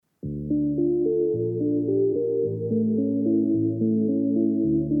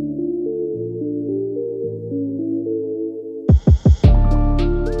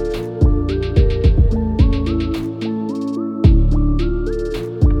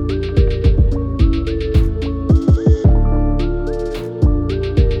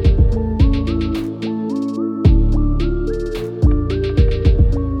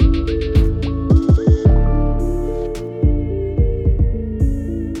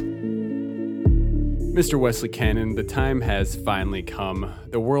Mr. Wesley Cannon, the time has finally come.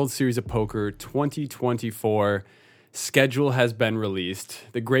 The World Series of Poker 2024 schedule has been released.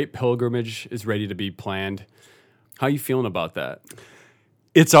 The Great Pilgrimage is ready to be planned. How are you feeling about that?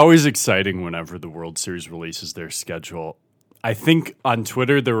 It's always exciting whenever the World Series releases their schedule. I think on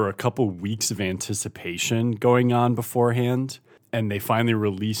Twitter there were a couple weeks of anticipation going on beforehand, and they finally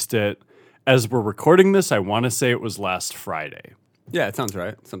released it. As we're recording this, I want to say it was last Friday. Yeah, it sounds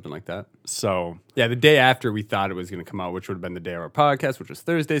right. Something like that. So, yeah, the day after we thought it was going to come out, which would have been the day of our podcast, which was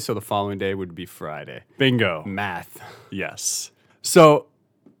Thursday. So the following day would be Friday. Bingo. Math. Yes. So,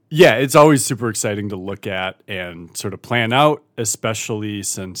 yeah, it's always super exciting to look at and sort of plan out, especially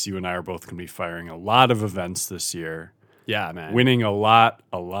since you and I are both going to be firing a lot of events this year. Yeah, man. Winning a lot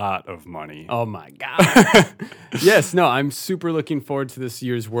of money. Oh, my God. Yes, no, I'm super looking forward to this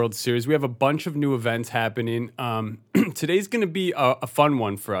year's World Series. We have a bunch of new events happening. Today's going to be a fun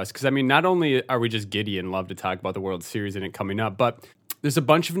one for us because, I mean, not only are we just giddy and love to talk about the World Series and it coming up, but there's a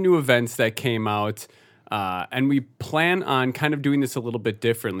bunch of new events that came out, and we plan on kind of doing this a little bit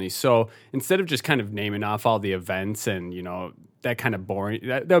differently. So instead of just kind of naming off all the events and, you know, that kind of boring,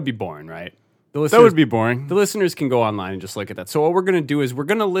 that would be boring, right? That would be boring. The listeners can go online and just look at that. So what we're going to do is we're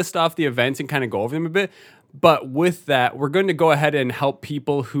going to list off the events and kind of go over them a bit. But with that, we're going to go ahead and help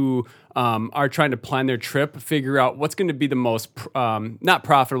people who are trying to plan their trip figure out what's going to be the most, not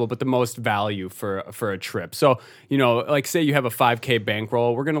profitable, but the most value for a trip. So, you know, like say you have a 5K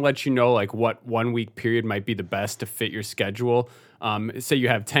bankroll, we're going to let you know like what 1 week period might be the best to fit your schedule. Say you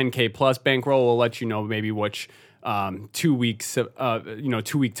have 10K plus bankroll, we'll let you know maybe which 2 weeks,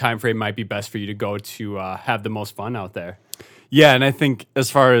 2 week time frame might be best for you to go to have the most fun out there. Yeah, and I think as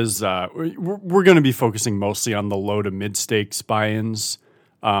far as we're going to be focusing mostly on the low to mid stakes buy-ins.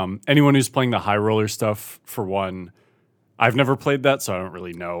 Anyone who's playing the high roller stuff, for one, I've never played that, so I don't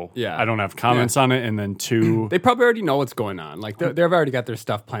really know. Yeah, I don't have comments on it. And then two, they probably already know what's going on. Like they've already got their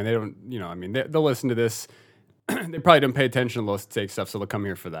stuff planned. They don't, you know, I mean, they'll listen to this. They probably don't pay attention to low stakes stuff, so they'll come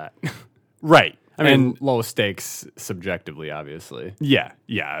here for that. Right. I mean, low stakes subjectively, obviously. Yeah,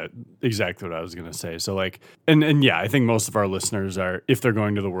 exactly what I was going to say. So like, and yeah, I think most of our listeners are, if they're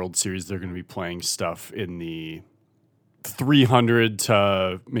going to the World Series, they're going to be playing stuff in the 300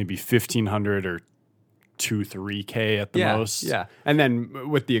 to maybe 1,500 or 3K at the most. Yeah, and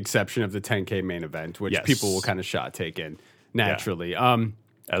then with the exception of the 10K main event, which people will kind of shot take in naturally. Yeah.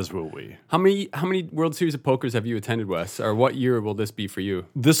 As will we. How many World Series of Pokers have you attended, Wes? Or what year will this be for you?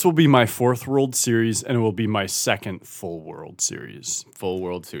 This will be my 4th World Series, and it will be my 2nd full World Series. Full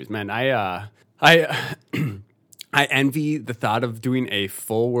World Series, man. I envy the thought of doing a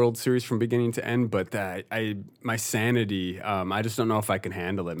full World Series from beginning to end, but my sanity, I just don't know if I can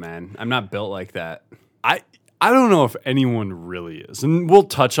handle it, man. I'm not built like that. I don't know if anyone really is, and we'll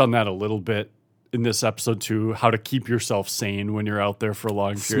touch on that a little bit in this episode too, how to keep yourself sane when you're out there for a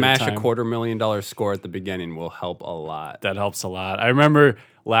long period of time. Smash a $250,000 score at the beginning will help a lot. That helps a lot. I remember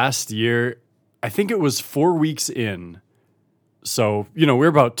last year, I think it was 4 weeks in. So, you know, we're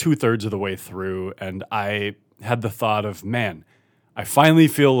about 2/3 of the way through, and I had the thought of, man, I finally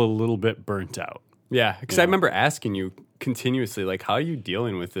feel a little bit burnt out. Yeah, because I remember asking you continuously, like, how are you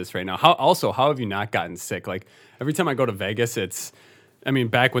dealing with this right now? How have you not gotten sick? Like, every time I go to Vegas,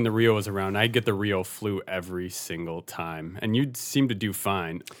 back when the Rio was around, I'd get the Rio flu every single time, and you seem to do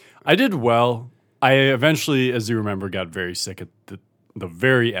fine. I did well. I eventually, as you remember, got very sick at the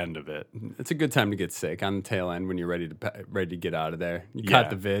very end of it. It's a good time to get sick on the tail end when you're ready to get out of there. You caught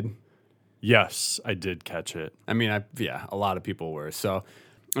the vid? Yes, I did catch it. I mean, a lot of people were. So,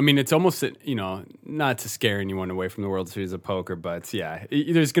 I mean, it's almost, you know, not to scare anyone away from the World Series of Poker, but yeah,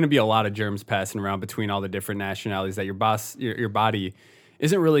 there's going to be a lot of germs passing around between all the different nationalities that your body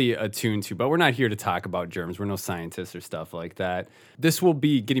isn't really attuned to. But we're not here to talk about germs. We're no scientists or stuff like that. This will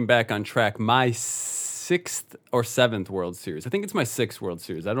be, getting back on track, my 6th or 7th World Series. I think it's my 6th World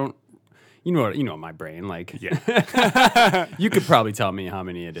Series. I don't, you know my brain, like, yeah. You could probably tell me how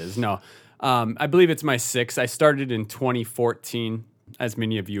many it is. No, I believe it's my 6th. I started in 2014. As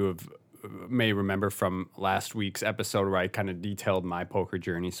many of you may remember from last week's episode where I kind of detailed my poker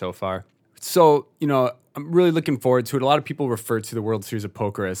journey so far. So, you know, I'm really looking forward to it. A lot of people refer to the World Series of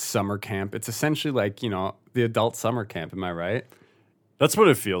Poker as summer camp. It's essentially like, you know, the adult summer camp. Am I right? That's what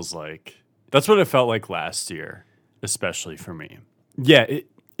it feels like. That's what it felt like last year, especially for me. Yeah,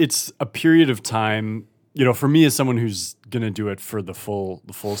 it's a period of time, you know, for me as someone who's going to do it for the full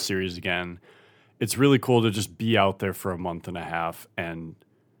series again. It's really cool to just be out there for a month and a half, and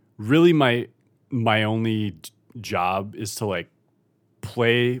really my only job is to like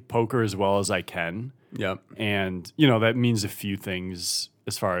play poker as well as I can. Yep. And, you know, that means a few things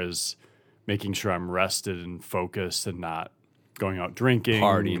as far as making sure I'm rested and focused and not going out drinking,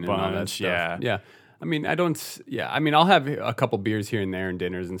 Partying a and all that bunch. stuff. Yeah. Yeah. I mean, I don't, yeah. I mean, I'll have a couple beers here and there and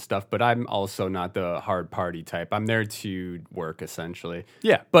dinners and stuff, but I'm also not the hard party type. I'm there to work essentially.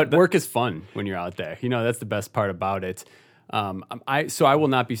 Yeah. But work is fun when you're out there. You know, that's the best part about it. So I will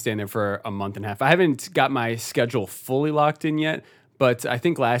not be staying there for a month and a half. I haven't got my schedule fully locked in yet, but I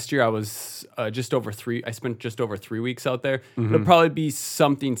think last year I was I spent just over 3 weeks out there. It'll probably be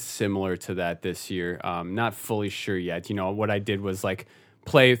something similar to that this year. Not fully sure yet. You know, what I did was like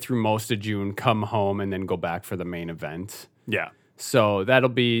play through most of June, come home, and then go back for the main event. Yeah. So that'll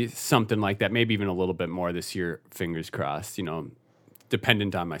be something like that, maybe even a little bit more this year, fingers crossed, you know,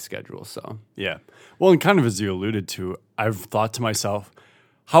 dependent on my schedule. So, Yeah. Well, and kind of as you alluded to, I've thought to myself,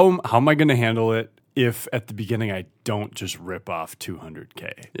 how am I going to handle it if at the beginning I don't just rip off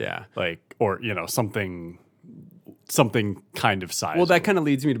 200K? yeah. Like, or, you know, something kind of sizable. Well, that kind of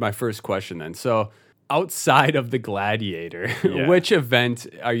leads me to my first question then. So, outside of the Gladiator, Yeah. which event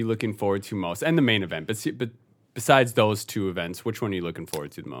are you looking forward to most? And the main event, but besides those two events, which one are you looking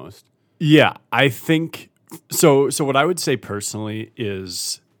forward to the most? Yeah, I think so. So what I would say personally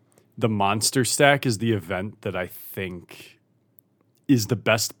is the Monster Stack is the event that I think is the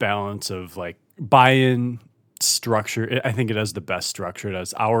best balance of like buy-in structure. I think it has the best structure. It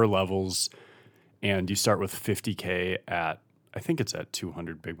has hour levels, and you start with 50K at, I think it's at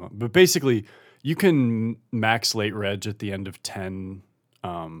 200 big one. But basically, you can max late reg at the end of 10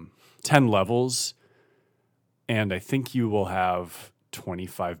 levels, and I think you will have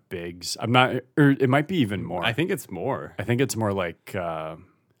 25 bigs. I'm not, or it might be even more. I think it's more. I think it's more like, I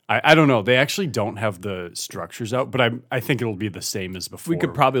don't know. They actually don't have the structures out, but I think it'll be the same as before. We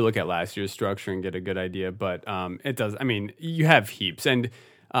could probably look at last year's structure and get a good idea, but it does. I mean, you have heaps. And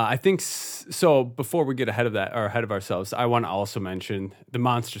I think so. Before we get ahead of that or ahead of ourselves, I want to also mention the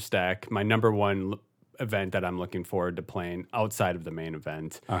Monster Stack, my number one event that I'm looking forward to playing outside of the main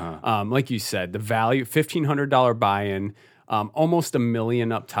event. Like you said, the value, $1,500 buy-in, almost $1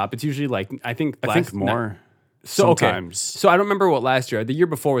 million up top. It's usually like, I think more. So sometimes. Okay. So I don't remember what last year. The year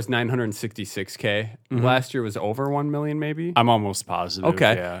before was 966K. Last year was over 1 million, maybe. I'm almost positive.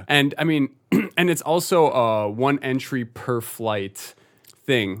 Okay. Yeah. And I mean, and it's also a one entry per flight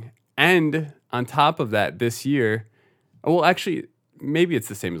thing. And on top of that, this year, well, actually, maybe it's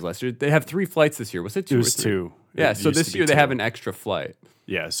the same as last year. They have 3 flights this year. Was it 2 It or was 3? 2. Yeah. It So used this to be year they 2. have an extra flight.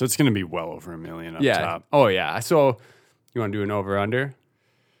 Yeah. So it's going to be well over $1 million up Yeah. top. Oh yeah. So you want to do an over under?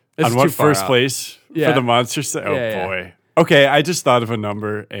 On what first place for the Monster Stack? Oh, Yeah, boy. yeah. Okay, I just thought of a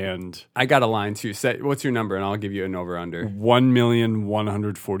number, and I got a line too. What's your number, and I'll give you an over under.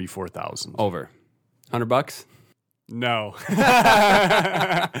 1,144,000. Over. $100? No.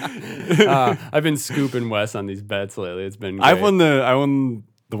 I've been scooping Wes on these bets lately. It's been great. I won the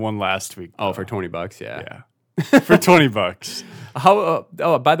one last week. Oh, for $20, yeah. Yeah. For $20. How?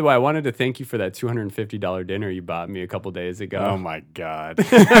 By the way, I wanted to thank you for that $250 dinner you bought me a couple days ago. Oh my God.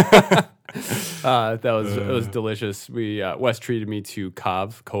 That was it was delicious. Wes treated me to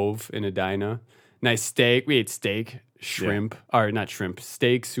Cove in Edina. Nice steak. We ate steak, shrimp, or not shrimp,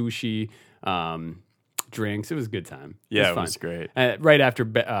 steak, sushi, drinks. It was a good time. Yeah, it fun. was great. Right after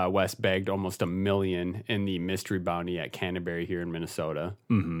Wes bagged almost $1 million in the mystery bounty at Canterbury here in Minnesota.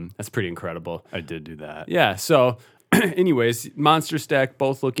 Mm-hmm. That's pretty incredible. I did do that. Yeah. So, anyways, Monster Stack.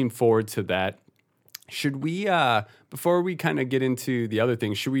 Both looking forward to that. Should we, before we kind of get into the other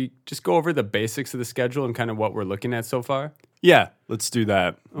things, should we just go over the basics of the schedule and kind of what we're looking at so far? Yeah, let's do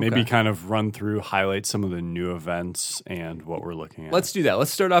that. Maybe Okay. kind of run through, highlight some of the new events and what we're looking at. Let's do that.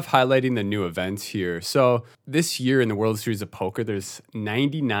 Let's start off highlighting the new events here. So this year in the World Series of Poker, there's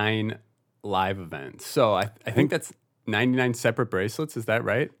 99 live events. So I think that's 99 separate bracelets. Is that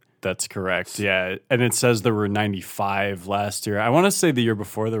right? That's correct. Yeah. And it says there were 95 last year. I want to say the year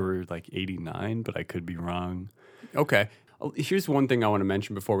before there were like 89, but I could be wrong. Okay. Here's one thing I want to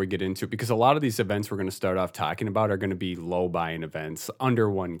mention before we get into it, because a lot of these events we're going to start off talking about are going to be low buy-in events, under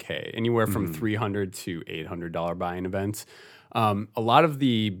 1K, anywhere from $300 to $800 buy-in events. A lot of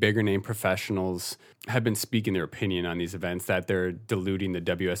the bigger name professionals have been speaking their opinion on these events, that they're diluting the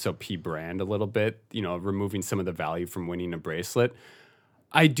WSoP brand a little bit, removing some of the value from winning a bracelet.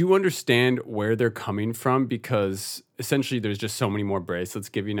 I do understand where they're coming from, because essentially there's just so many more bracelets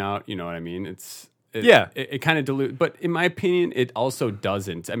giving out. You know what I mean? It kind of dilutes, but in my opinion, it also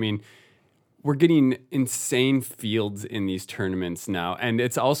doesn't. I mean, we're getting insane fields in these tournaments now, and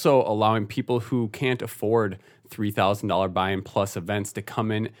it's also allowing people who can't afford $3,000 buy-in plus events to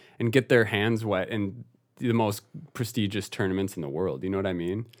come in and get their hands wet in the most prestigious tournaments in the world. You know what I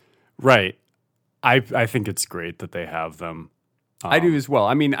mean? Right. I think it's great that they have them. I do as well.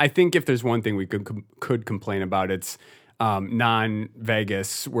 I mean, I think if there's one thing we could complain about, it's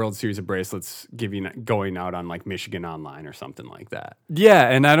non-Vegas World Series of Bracelets going out on like Michigan Online or something like that. Yeah,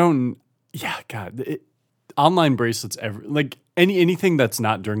 and I don't. Yeah, God, online bracelets like anything that's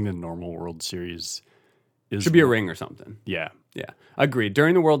not during the normal World Series should be a ring or something. Yeah. Yeah, agreed.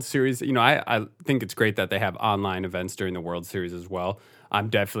 During the World Series, I think it's great that they have online events during the World Series as well. I'm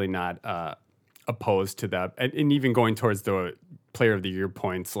definitely not opposed to that, and even going towards the Player of the Year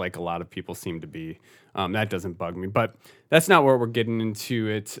points, like a lot of people seem to be. That doesn't bug me, but that's not where we're getting into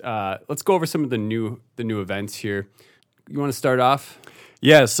it. Let's go over some of the new events here. You want to start off?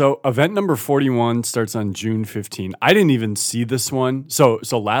 Yeah, so event number 41 starts on June 15. I didn't even see this one. So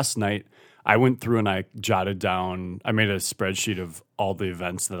last night I went through and I jotted down, I made a spreadsheet of all the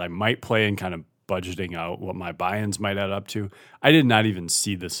events that I might play and kind of budgeting out what my buy-ins might add up to. I did not even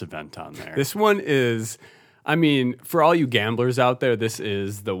see this event on there. This one is, I mean, for all you gamblers out there, this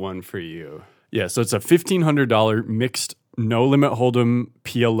is the one for you. Yeah, so it's a $1,500 mixed no limit hold'em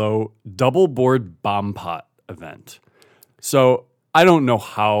PLO double board bomb pot event. So I don't know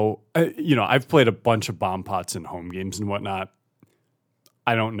how, I've played a bunch of bomb pots in home games and whatnot.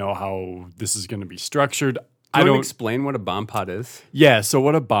 I don't know how this is going to be structured. I don't explain what a bomb pot is. Yeah, so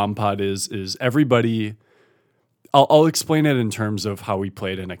what a bomb pot is everybody. I'll explain it in terms of how we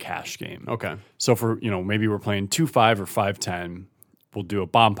played in a cash game. Okay. So for maybe we're playing 2-5 or 5-10, we'll do a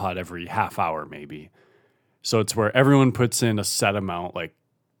bomb pot every half hour maybe. So it's where everyone puts in a set amount, like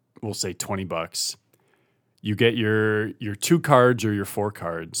we'll say $20. You get your 2 cards or your 4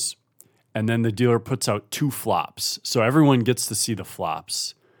 cards. And then the dealer puts out 2 flops. So everyone gets to see the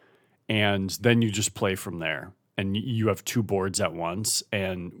flops. And then you just play from there. And you have 2 boards at once.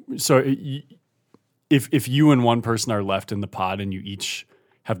 And so if you and one person are left in the pot and you each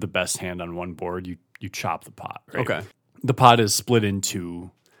have the best hand on one board, you chop the pot, right? Okay. The pot is split in 2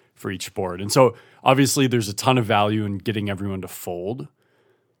 for each board. And so obviously there's a ton of value in getting everyone to fold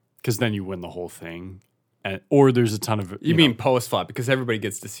because then you win the whole thing. Or there's a ton of you mean post flop because everybody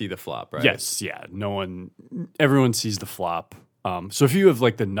gets to see the flop, right? Yes, yeah. Everyone sees the flop. So if you have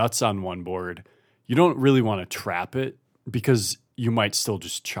like the nuts on one board, you don't really want to trap it because you might still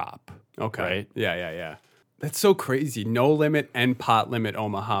just chop. Okay. Right? Yeah. That's so crazy. No limit and pot limit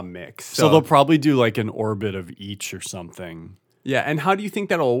Omaha mix. So they'll probably do like an orbit of each or something. Yeah, and how do you think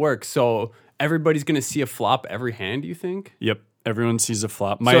that'll work? So everybody's going to see a flop every hand, do you think? Yep. Everyone sees a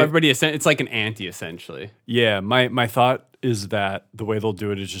flop. So everybody, it's like an ante, essentially. Yeah, my thought is that the way they'll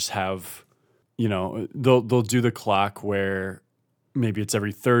do it is just have, they'll do the clock where maybe it's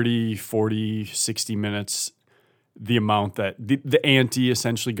every 30, 40, 60 minutes, the amount that the ante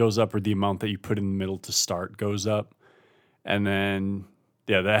essentially goes up or the amount that you put in the middle to start goes up. And then,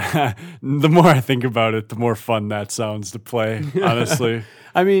 yeah, the more I think about it, the more fun that sounds to play, honestly.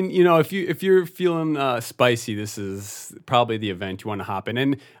 I mean, if you're feeling spicy, this is probably the event you want to hop in.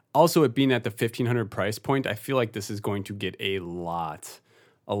 And also it being at the $1,500 price point, I feel like this is going to get a lot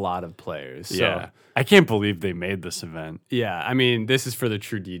of players. So, yeah. I can't believe they made this event. Yeah, I mean, this is for the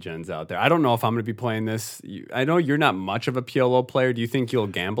true degens out there. I don't know if I'm going to be playing this. I know you're not much of a PLO player. Do you think you'll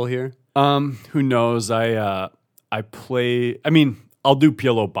gamble here? Who knows? I play. I mean, I'll do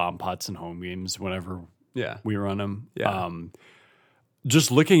PLO bomb pots in home games whenever we run them. Yeah.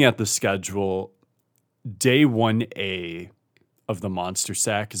 Just looking at the schedule, day 1A of the Monster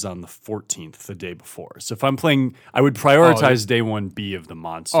Sack is on the 14th, the day before. So if I'm playing, I would prioritize day 1B of the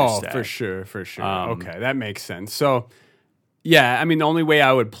Monster Sack. Oh, for sure. Okay, that makes sense. So, yeah, I mean, the only way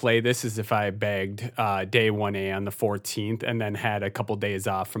I would play this is if I bagged day 1A on the 14th and then had a couple days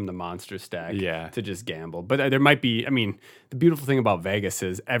off from the Monster Stack to just gamble. But there might be, I mean, the beautiful thing about Vegas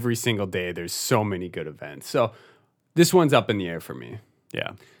is every single day there's so many good events. So this one's up in the air for me.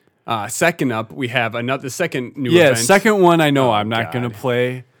 Yeah. Second up, we have the second new event. Yeah, second one I know I'm not going to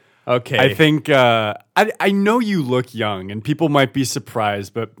play. Okay. I think I know you look young, and people might be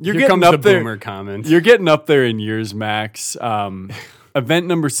surprised, but Here comes the boomer comment. You're getting up there in years, Max. Event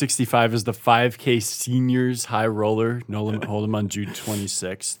number 65 is the 5K Seniors High Roller. No limit hold'em on June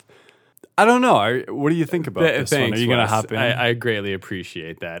 26th. I don't know. What do you think about this one? Are you going to hop in? I greatly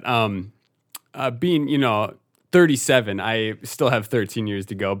appreciate that. Being 37, I still have 13 years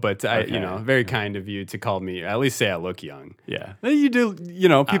to go, but very kind of you to call me, at least say I look young. Yeah. You do,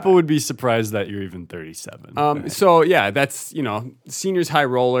 people would be surprised that you're even 37. So yeah, that's, seniors high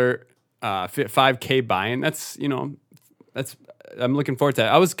roller, 5K buy-in. That's I'm looking forward to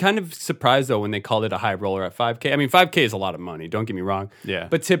that. I was kind of surprised though when they called it a high roller at 5K. I mean, 5K is a lot of money, don't get me wrong. Yeah.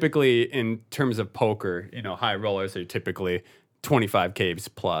 But typically in terms of poker, high rollers are typically 25Ks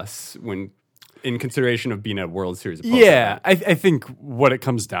plus when in consideration of being a World Series of Poker. Yeah, I think what it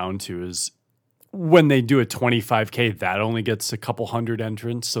comes down to is when they do a 25K, that only gets a couple hundred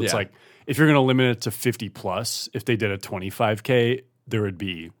entrants. So it's like, if you're going to limit it to 50 plus, if they did a 25K, there would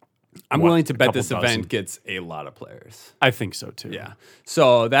be. I'm willing to bet this event gets a lot of players. I think so too. Yeah.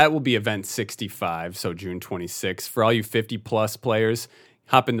 So that will be event 65, so June 26th. For all you 50 plus players,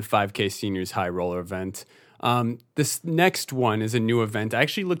 hop in the 5K Seniors High Roller event. This next one is a new event. I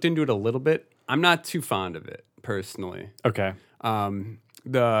actually looked into it a little bit. I'm not too fond of it personally. Okay.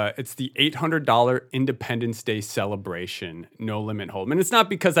 It's the $800 Independence Day celebration, no limit hold'em, and it's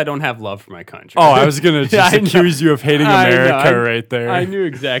not because I don't have love for my country. Oh, I was gonna just accuse you of hating America right there. I knew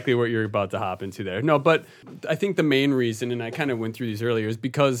exactly what you're about to hop into there. No, but I think the main reason, and I kind of went through these earlier, is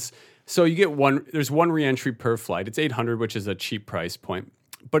because so you get there's one reentry per flight. It's $800, which is a cheap price point,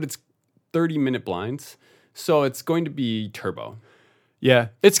 but it's 30-minute blinds, so it's going to be turbo. Yeah,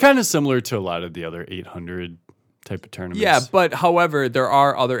 it's kind of similar to a lot of the other 800 type of tournaments. Yeah, but however, there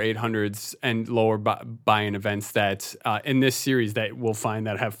are other 800s and lower buy-in events that in this series that we'll find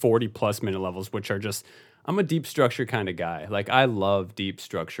that have 40-plus minute levels, which are just, I'm a deep structure kind of guy. Like, I love deep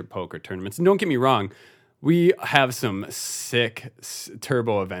structure poker tournaments. And don't get me wrong, we have some sick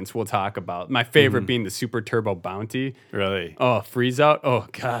turbo events we'll talk about. My favorite being the Super Turbo Bounty. Really? Oh, freeze out? Oh,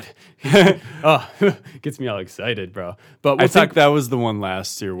 God. Oh, gets me all excited, bro. But I think that was the one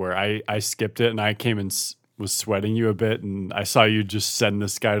last year where I skipped it and I came and was sweating you a bit, and I saw you just send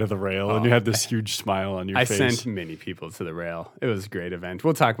this guy to the rail, and you had this huge smile on your face. I sent many people to the rail. It was a great event.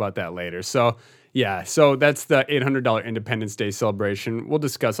 We'll talk about that later. So, yeah, so that's the $800 Independence Day celebration. We'll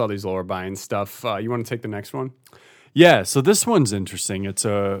discuss all these lower buy-in stuff. You want to take the next one? Yeah, so this one's interesting. It's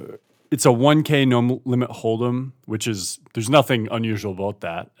a 1K no limit hold'em, which is, there's nothing unusual about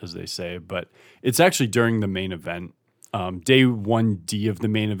that, as they say, but it's actually during the main event. Day 1D of the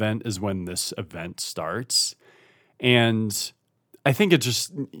main event is when this event starts. And I think it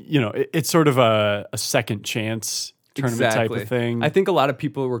just, it's sort of a second chance tournament type of thing. I think a lot of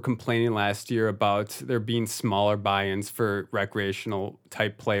people were complaining last year about there being smaller buy-ins for recreational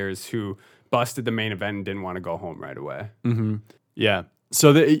type players who busted the main event and didn't want to go home right away. Mm-hmm. Yeah.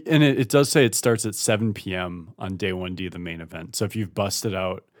 So it does say it starts at 7 p.m. on day 1D of the main event. So if you've busted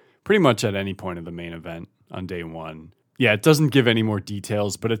out pretty much at any point of the main event on day one. Yeah, it doesn't give any more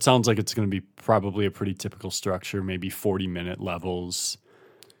details, but it sounds like it's going to be probably a pretty typical structure, maybe 40-minute levels.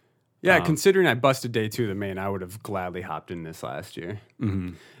 Yeah, considering I busted day 2 of the main, I would have gladly hopped in this last year.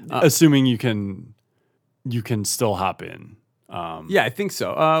 Mm-hmm. Assuming you can still hop in. Yeah, I think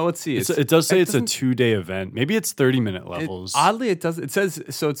so. Let's see. It does say it's a 2-day event. Maybe it's 30-minute levels. Oddly, it does. It says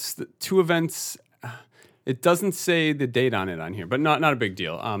so. It's the 2 events. It doesn't say the date on it on here, but not a big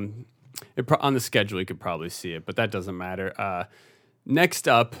deal. On the schedule, you could probably see it, but that doesn't matter. Next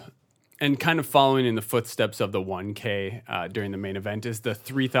up, and kind of following in the footsteps of the 1K during the main event, is the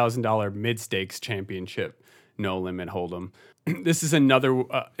 $3,000 mid-stakes championship no limit hold'em. This is another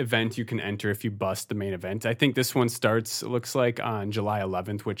event you can enter if you bust the main event. I think this one starts, it looks like, on July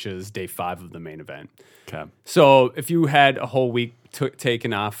 11th, which is day 5 of the main event. Okay. So if you had a whole week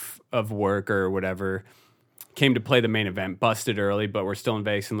taken off of work or whatever, came to play the main event, busted early, but we're still in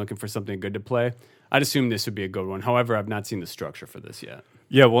Vegas and looking for something good to play, I'd assume this would be a good one. However, I've not seen the structure for this yet.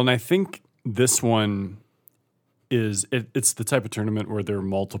 Yeah, well, and I think this one is, it's the type of tournament where there are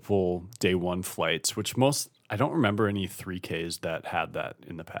multiple day 1 flights, which I don't remember any 3Ks that had that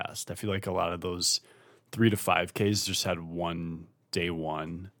in the past. I feel like a lot of those 3 to 5Ks just had one day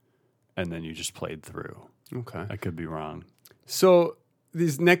 1, and then you just played through. Okay. I could be wrong. So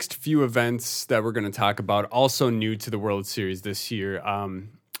these next few events that we're going to talk about, also new to the World Series this year.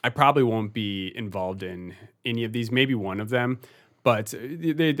 I probably won't be involved in any of these, maybe one of them, but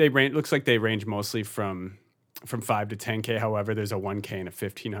they range. Looks like they range mostly from 5 to 10K. However, there's a 1K and a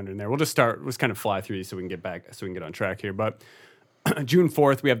 1500 in there. Let's kind of fly through these so we can get on track here. But June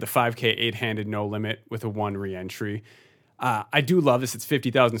 4th, we have the 5K 8-handed no limit with a 1 re-entry. I do love this. It's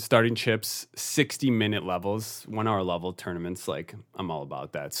 50,000 starting chips, 60-minute levels, 1-hour level tournaments. Like, I'm all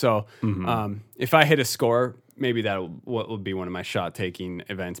about that. So if I hit a score, maybe that will be one of my shot-taking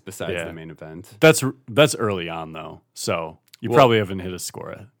events besides the main event. That's early on, though. So you probably haven't hit a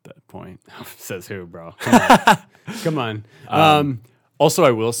score at that point. Says who, bro? Come on. Also, I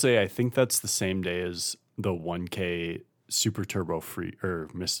will say, I think that's the same day as the 1K Super Turbo Free, or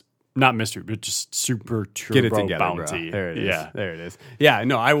not mystery, but just Super Turbo Get it together, Bounty. Bro. There it is. Yeah. There it is. Yeah,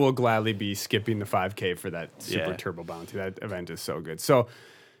 no, I will gladly be skipping the 5K for that Super Turbo Bounty. That event is so good. So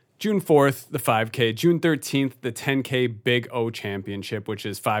June 4th, the 5K. June 13th, the 10K Big O Championship, which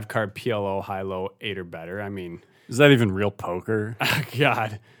is 5-card PLO, high-low, 8 or better. I mean... Is that even real poker?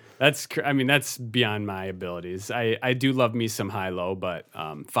 God. That's beyond my abilities. I do love me some high low, but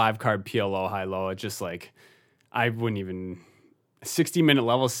 5-card PLO high low, it's just like I wouldn't even 60-minute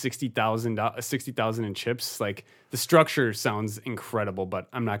level, 60,000 in chips. Like the structure sounds incredible, but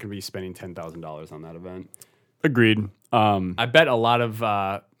I'm not going to be spending $10,000 on that event. Agreed. I bet a lot of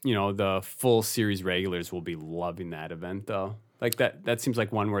the full series regulars will be loving that event though. Like that seems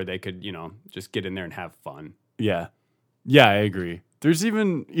like one where they could just get in there and have fun. Yeah, I agree. There's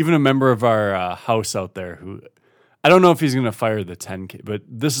even a member of our house out there who I don't know if he's going to fire the 10K, but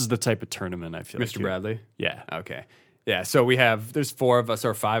this is the type of tournament I feel Mr. like. Bradley? Yeah. Okay. Yeah, so there's 4 of us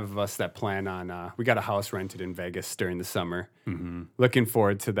or 5 of us that plan on, we got a house rented in Vegas during the summer. Mm-hmm. Looking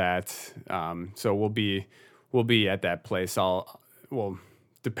forward to that. So we'll be at that place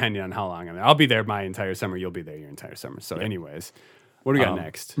depending on how long I'm there. I'll be there my entire summer. You'll be there your entire summer. So anyways, what do we got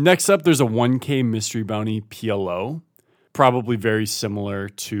next? Next up, there's a 1K Mystery Bounty PLO. Probably very similar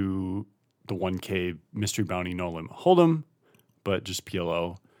to the 1K Mystery Bounty No Limit Hold'em, but just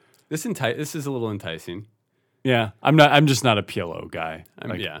PLO. This is a little enticing. Yeah, I'm just not a PLO guy.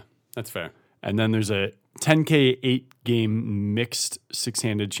 Yeah, that's fair. And then there's a 10K 8-game mixed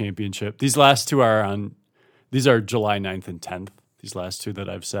 6-handed championship. These last two are July 9th and 10th. These last two that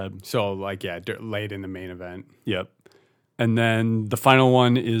I've said. So late in the main event. Yep. And then the final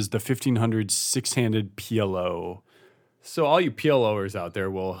one is the 1500 6-handed PLO. So all you PLOers out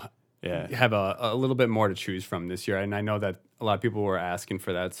there will have a little bit more to choose from this year. And I know that a lot of people were asking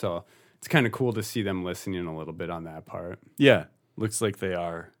for that. So it's kind of cool to see them listening a little bit on that part. Yeah, looks like they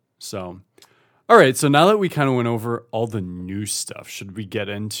are. So, all right. So now that we kind of went over all the new stuff, should we get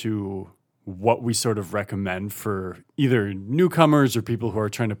into what we sort of recommend for either newcomers or people who are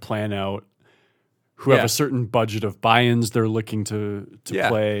trying to plan out, who have a certain budget of buy-ins they're looking to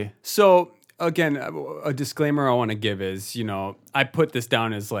play? So again, a disclaimer I want to give is, I put this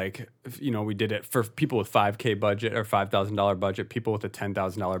down as like, we did it for people with $5K budget or $5,000 budget, people with a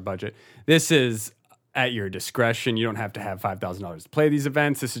 $10,000 budget. This is at your discretion. You don't have to have $5,000 to play these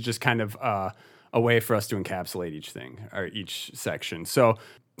events. This is just kind of a way for us to encapsulate each thing or each section. So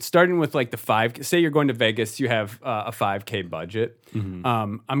starting with like say you're going to Vegas, you have a 5K budget.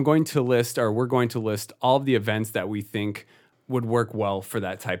 Mm-hmm. We're going to list all of the events that we think would work well for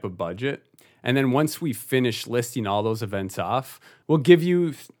that type of budget. And then once we finish listing all those events off, we'll give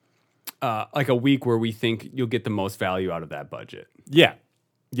you like a week where we think you'll get the most value out of that budget. Yeah.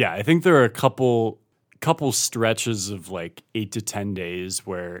 Yeah. I think there are a couple stretches of like 8 to 10 days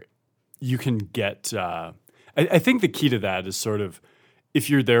where you can get, I think the key to that is sort of,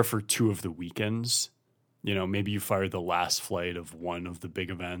 if you're there for 2 of the weekends, maybe you fire the last flight of one of the big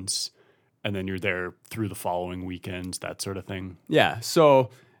events and then you're there through the following weekends, that sort of thing. Yeah.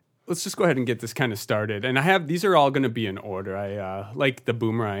 So let's just go ahead and get this kind of started. And these are all going to be in order. I, like the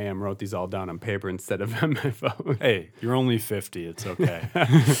boomer I am, wrote these all down on paper instead of on my phone. Hey, you're only 50. It's okay.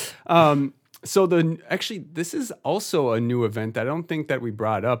 So this is also a new event that I don't think that we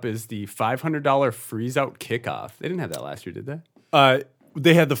brought up is the $500 freeze out kickoff. They didn't have that last year, did they?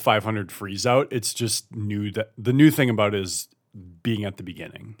 They had the 500 freeze out. It's just new. The new thing about it is being at the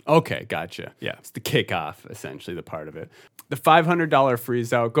beginning. Okay, gotcha. Yeah. It's the kickoff, essentially, the part of it. The $500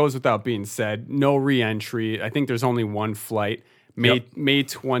 freeze out goes without being said. No re-entry. I think there's only one flight, May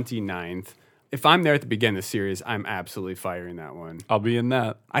 29th. If I'm there at the beginning of the series, I'm absolutely firing that one. I'll be in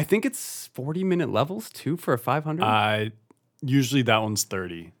that. I think it's 40-minute levels, too, for a 500? Usually that one's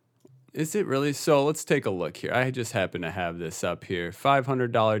 30. Is it really? So let's take a look here. I just happen to have this up here.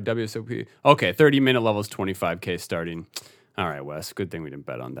 $500 WSoP. Okay, 30-minute levels, 25K starting. All right, Wes. Good thing we didn't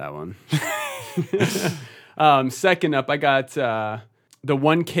bet on that one. Second up, I got the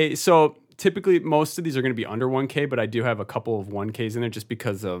 1K. So typically, most of these are going to be under 1K, but I do have a couple of 1Ks in there just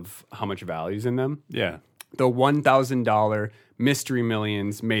because of how much value's in them. Yeah. The $1,000 Mystery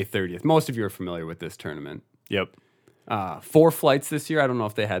Millions, May 30th. Most of you are familiar with this tournament. Yep. 4 flights this year. I don't know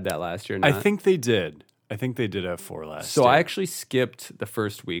if they had that last year or not. I think they did. Have 4 last year. So I actually skipped the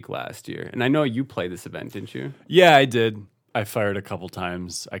first week last year. And I know you played this event, didn't you? Yeah, I did. I fired a couple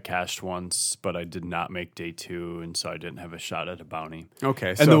times. I cashed once, but I did not make day 2, and so I didn't have a shot at a bounty.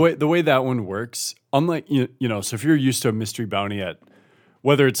 Okay. And the way that one works, unlike so if you're used to a mystery bounty at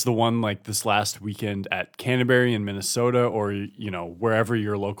whether it's the one like this last weekend at Canterbury in Minnesota or wherever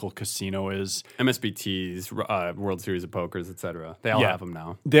your local casino is, MSBTs, World Series of Pokers, etc. They all have them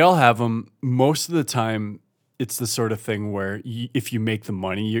now. They all have them. Most of the time, it's the sort of thing where if you make the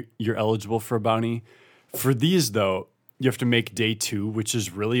money, you're eligible for a bounty. For these, though, you have to make day 2, which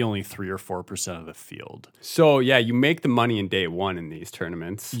is really only 3 or 4% of the field. So yeah, you make the money in day 1 in these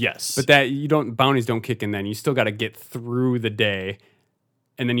tournaments. Yes, but bounties don't kick in then. You still got to get through the day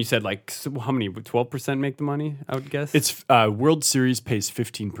And then you said like how many? 12% make the money? I would guess It's World Series pays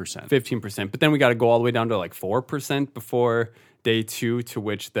 15%. 15%. But then we got to go all the way down to like 4% before day 2, to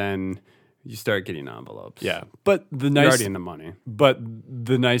which then you start getting envelopes. Yeah, but You're already in the money. But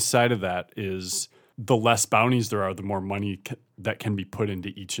the nice side of that is the less bounties there are, the more money that can be put into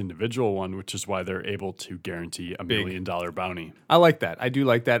each individual one, which is why they're able to guarantee $1 million bounty. I like that. I do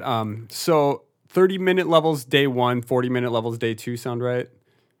like that. So 30-minute levels day 1, 40-minute levels day 2 sound right?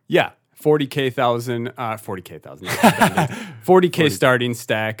 Yeah. 40K starting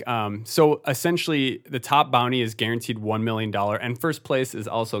stack. So essentially, the top bounty is guaranteed $1 million, and first place is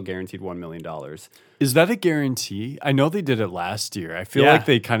also guaranteed $1 million. Is that a guarantee? I know they did it last year. I feel like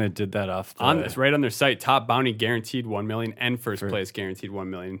they kind of did that off It's right on their site. Top bounty guaranteed $1 million, and first place guaranteed $1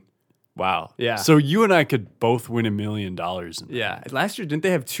 million. Wow. Yeah. So you and I could both win $1 million. Yeah. Last year, didn't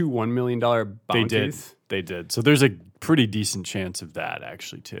they have 2 $1 million bounties? They did. So there's a pretty decent chance of that,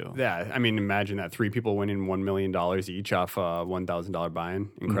 actually, too. Yeah. I mean, imagine that. 3 people winning $1 million each off a $1,000 buy-in.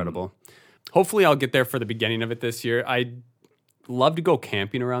 Incredible. Hopefully, I'll get there for the beginning of it this year. I'd love to go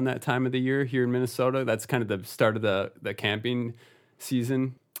camping around that time of the year here in Minnesota. That's kind of the start of the camping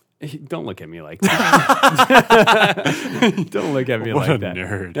season. Don't look at me like that. Don't look at me What like a that.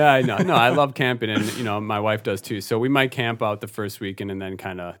 nerd. Yeah, I know. No, I love camping, and my wife does too. So we might camp out the first weekend, and then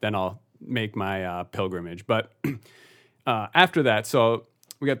then I'll make my pilgrimage. But after that, so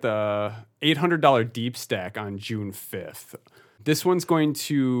we got the $800 deep stack on June 5th. This one's going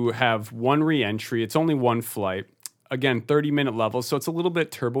to have 1 re-entry. It's only 1 flight. Again, 30-minute levels, so it's a little bit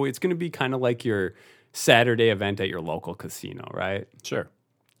turbo. It's going to be kind of like your Saturday event at your local casino, right? Sure.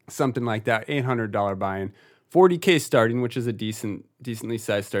 Something like that. $800 buy-in, 40K starting, which is a decently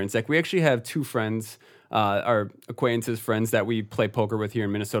sized starting stack. We actually have 2 friends, our acquaintances, friends that we play poker with here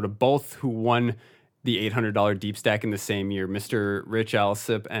in Minnesota, both who won the $800 deep stack in the same year. Mr. Rich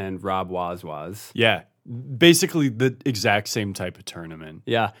Alsip and Rob Wazwaz. Yeah. Basically the exact same type of tournament.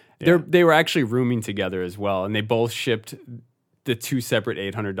 Yeah. They were actually rooming together as well, and they both shipped the 2 separate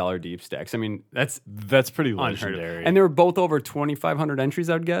 $800 deep stacks. I mean, that's pretty legendary. And they were both over 2,500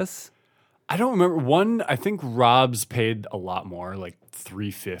 entries, I would guess. I don't remember. One, I think Rob's paid a lot more, like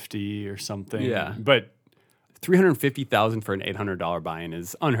 $350 or something. Yeah. But $350,000 for an $800 buy-in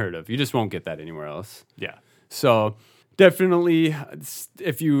is unheard of. You just won't get that anywhere else. yeah. So definitely,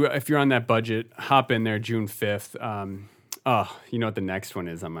 if you're on that budget, hop in there June 5th. You know what the next one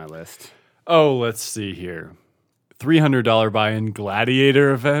is on my list? Oh, let's see here. $300 buy-in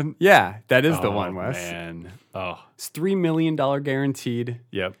Gladiator event. Yeah, that is the one, Wes. Man. Oh, It's $3 million guaranteed.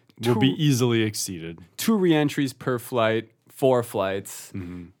 yep. Will be easily exceeded. 2 re-entries per flight, 4 flights.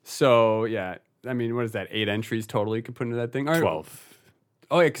 So, yeah, I mean, what is that? 8 entries total you could put into that thing? 12.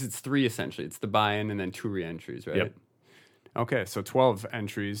 Oh, yeah, because it's 3 essentially. It's the buy-in and then 2 re-entries, right? Yep. Okay, so 12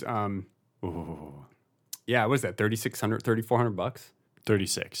 entries. Yeah, what is that? $3,600, $3,400?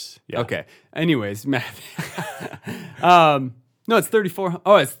 36. Yeah. Okay. Anyways, math. No, it's 34.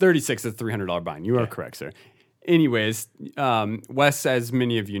 Oh, it's 36. It's $300 buy-in. You are correct, sir. Anyways, Wes, as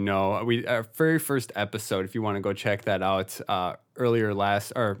many of you know, our very first episode, if you want to go check that out, I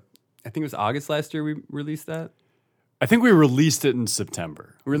think it was August last year we released that. I think we released it in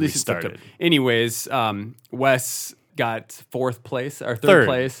September. Released it in started. September. Anyways, Wes got 4th place, or third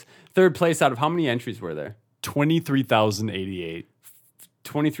place. 3rd place out of how many entries were there? 23,088.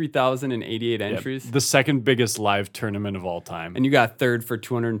 23,088 entries. The second biggest live tournament of all time. And you got 3rd for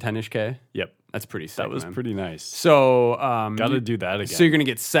 210-ish K? Yep. That's pretty sick, That was man. pretty nice. So, Got to do that again. So you're going to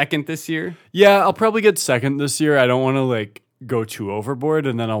get 2nd this year? Yeah, I'll probably get 2nd this year. I don't want to go too overboard,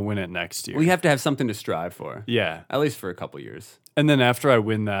 and then I'll win it next year. We have to have something to strive for. Yeah. At least for a couple years. And then after I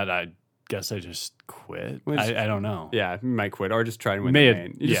win that, I guess I just quit. I don't know. Yeah, you might quit or just try to win the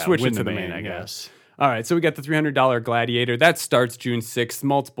main. You just switch it to the main, I guess. All right, so we got the $300 Gladiator. That starts June 6th.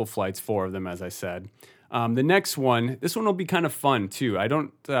 Multiple flights, 4 of them, as I said. The next one, this one will be kind of fun, too.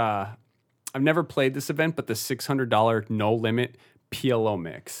 I've never played this event, but the $600 no limit PLO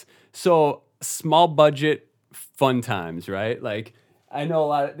mix. So small budget, fun times, right? Like, I know a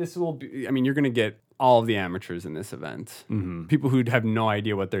lot of this will be, you're going to get all of the amateurs in this event. Mm-hmm. People who have no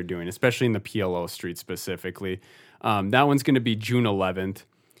idea what they're doing, especially in the PLO street specifically. That one's going to be June 11th.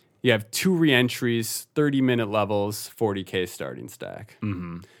 You have 2 re-entries, 30-minute levels, 40K starting stack.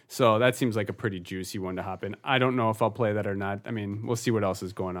 Mm-hmm. So that seems like a pretty juicy one to hop in. I don't know if I'll play that or not. We'll see what else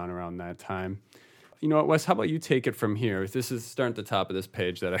is going on around that time. You know what, Wes, how about you take it from here? This is starting at the top of this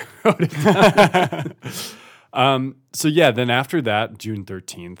page that I wrote it down. So yeah, then after that, June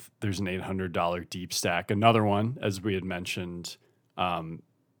 13th, there's an $800 deep stack. Another one, as we had mentioned,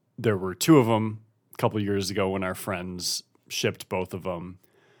 there were 2 of them a couple years ago when our friends shipped both of them.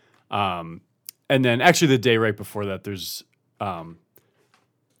 And then actually the day right before that, there's hold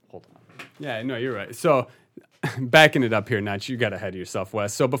on. Yeah, no, you're right. So backing it up here, Notch, you got ahead of yourself,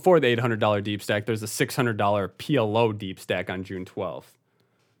 Wes. So before the $800 deep stack, there's a $600 PLO deep stack on June 12th.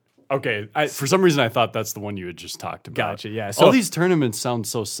 Okay, for some reason I thought that's the one you had just talked about. Gotcha, yeah. So all these tournaments sound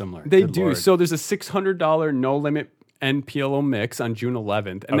so similar. They Good do. Lord. So there's a $600 no limit and PLO mix on June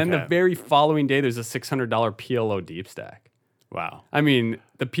 11th. And then the Okay. very following day, there's a $600 PLO deep stack. Wow. I mean,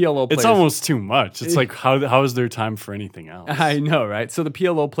 the PLO players... It's almost too much. It's like, how is there time for anything else? I know, right? So the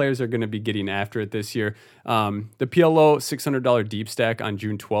PLO players are going to be getting after it this year. The PLO $600 deep stack on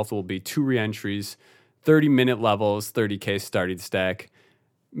June 12th will be 2 reentries, 30-minute levels, 30K starting stack.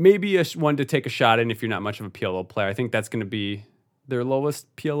 Maybe one to take a shot in if you're not much of a PLO player. I think that's going to be their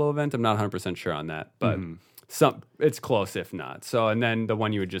lowest PLO event. I'm not 100% sure on that, but it's close if not. So, and then the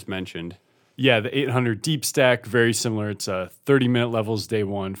one you had just mentioned. Yeah, the 800 deep stack, very similar. It's 30-minute levels day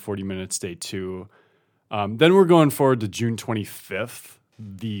 1, 40 minutes day 2. Then we're going forward to June 25th,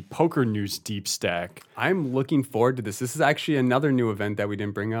 the Poker News deep stack. I'm looking forward to this. This is actually another new event that we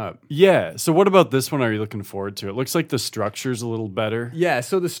didn't bring up. Yeah, so what about this one are you looking forward to? It looks like the structure's a little better. Yeah,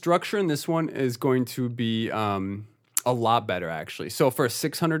 so the structure in this one is going to be a lot better, actually. So for a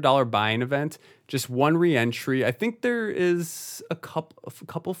 $600 buy-in event, just 1 re-entry. I think there is a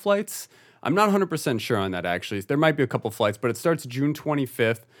couple flights. I'm not 100% sure on that, actually. There might be a couple flights, but it starts June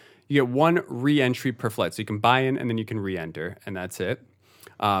 25th. You get 1 re-entry per flight. So you can buy in and then you can re-enter, and that's it.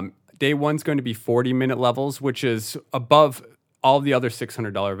 Day 1's going to be 40-minute levels, which is above all the other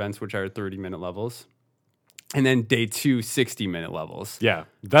 $600 events, which are 30-minute levels. And then day 2, 60-minute levels. Yeah,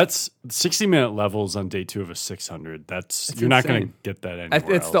 that's 60-minute levels on day 2 of a 600. That's you're not going to get that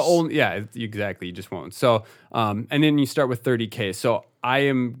anywhere It's else. the only, yeah, exactly. You just won't. So, and then you start with 30K. So I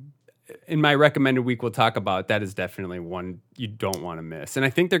am... In my recommended week, we'll talk about that is definitely one you don't want to miss. And I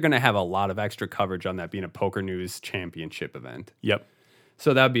think they're going to have a lot of extra coverage on that being a Poker News championship event. Yep.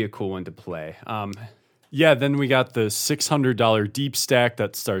 So that would be a cool one to play. Yeah, then we got the $600 deep stack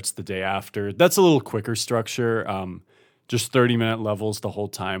that starts the day after. That's a little quicker structure. Just 30-minute levels the whole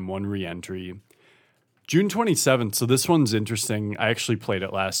time, 1 re-entry. June 27th, so this one's interesting. I actually played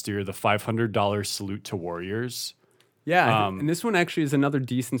it last year, the $500 Salute to Warriors. Yeah, and this one actually is another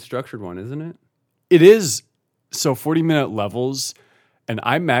decent structured one, isn't it? It is. So 40-minute levels, and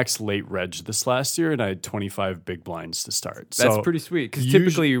I maxed late reg this last year, and I had 25 big blinds to start. That's so pretty sweet, because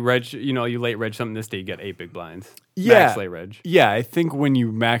typically you late reg something this day, you get 8 big blinds. Yeah. Max late reg. Yeah, I think when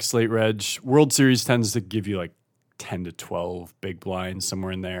you max late reg, World Series tends to give you like 10 to 12 big blinds,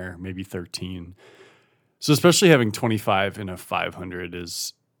 somewhere in there, maybe 13. So especially having 25 in a 500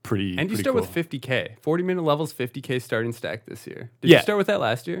 is... And you start cool. with 50K. 40-minute levels, 50K starting stack this year. Did Yeah. you start with that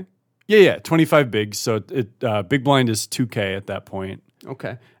last year? Yeah, 25 bigs. So big blind is 2K at that point.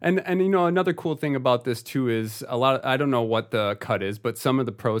 Okay. And another cool thing about this too is I don't know what the cut is, but some of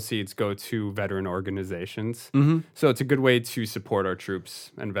the proceeds go to veteran organizations. Mm-hmm. So it's a good way to support our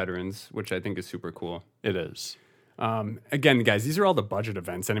troops and veterans, which I think is super cool. It is. Again, guys, these are all the budget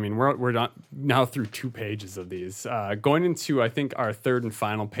events, and I mean we're not now through 2 pages of these. Going into I think our 3rd and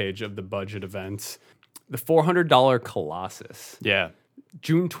final page of the budget events, the $400 Colossus. Yeah.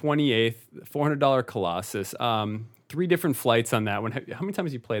 June 28th, $400 Colossus. 3 different flights on that one. How many times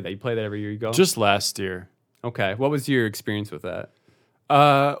have you played that? You play that every year you go? Just last year. Okay. What was your experience with that?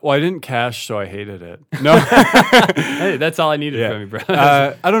 Well, I didn't cash, so I hated it. No. Hey, that's all I needed from you, bro.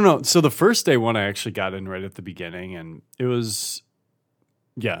 I don't know. So the first day one, I actually got in right at the beginning, and it was,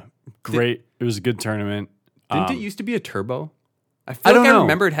 great. It was a good tournament. Didn't it used to be a turbo? I I don't like I know.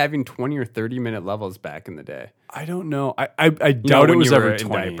 remembered having 20 or 30-minute levels back in the day. I don't know. I doubt it when was you ever were in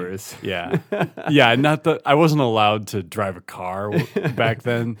 20. diapers. Yeah. Yeah, not that I wasn't allowed to drive a car back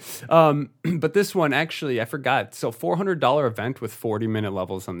then. But this one, actually, I forgot. So $400 event with 40-minute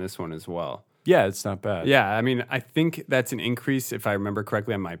levels on this one as well. Yeah, it's not bad. Yeah, I mean, I think that's an increase. If I remember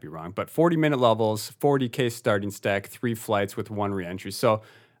correctly, I might be wrong. But 40-minute levels, 40K starting stack, 3 flights with 1 reentry. So,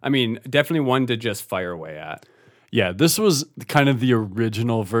 I mean, definitely one to just fire away at. Yeah, this was kind of the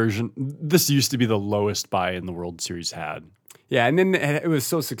original version. This used to be the lowest buy in the World Series had. Yeah, and then it was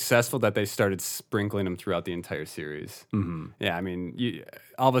so successful that they started sprinkling them throughout the entire series. Mm-hmm. Yeah, I mean,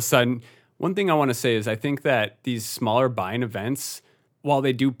 all of a sudden, one thing I want to say is I think that these smaller buy-in events, while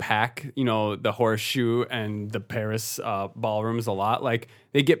they do pack, the Horseshoe and the Paris ballrooms a lot, like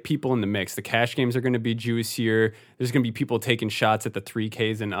they get people in the mix. The cash games are going to be juicier. There's going to be people taking shots at the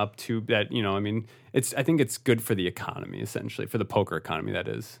 3Ks and up to that. I mean, I think it's good for the economy, essentially, for the poker economy, that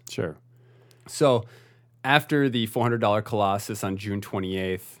is. Sure. So after the $400 Colossus on June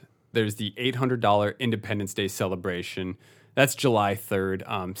 28th, there's the $800 Independence Day celebration. That's July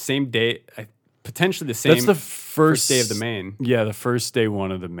 3rd. Same day, potentially the same. That's the first day of the main. Yeah, the first day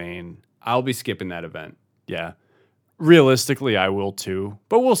one of the main. I'll be skipping that event. Yeah. Realistically, I will too,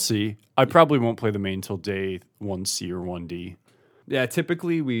 but we'll see. I probably won't play the main till day 1C or 1D. Yeah,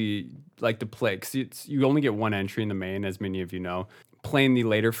 typically we like to play, because you only get one entry in the main, as many of you know. Playing the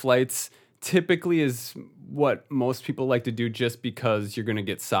later flights typically is what most people like to do, just because you're going to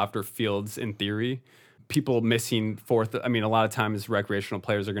get softer fields in theory. People missing a lot of times recreational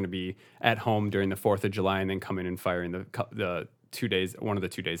players are going to be at home during the 4th of July and then come in and firing the 2 days, one of the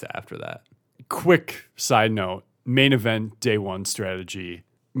 2 days after that. Quick side note, main event, day one strategy.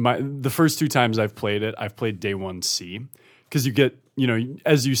 The first 2 times I've played it, I've played day 1C, because you get,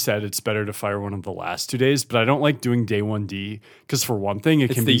 as you said, it's better to fire one of the last 2 days, but I don't like doing day 1D, because for one thing,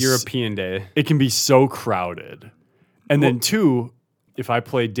 it's the European day. It can be so crowded. And then 2, if I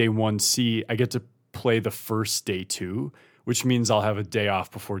play day 1C, I get to play the first day 2, which means I'll have a day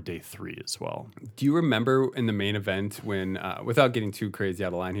off before day 3 as well. Do you remember in the main event when, without getting too crazy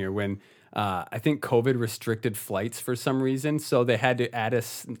out of line here, when I think COVID restricted flights for some reason, so they had to add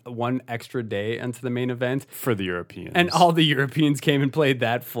one extra day into the main event for the Europeans, and all the Europeans came and played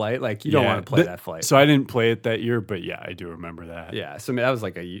that flight. Like, you don't want to play that flight. So I didn't play it that year, but yeah, I do remember that. Yeah, so that was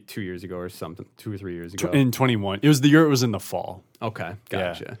like 2 years ago or something, 2 or 3 years ago. In 21, it was the year it was in the fall. Okay,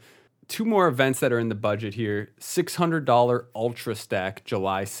 gotcha. Yeah. 2 more events that are in the budget here. $600 Ultra Stack,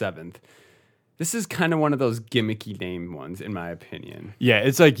 July 7th. This is kind of one of those gimmicky name ones, in my opinion. Yeah,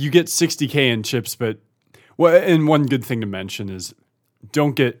 it's like you get 60K in chips, but and one good thing to mention is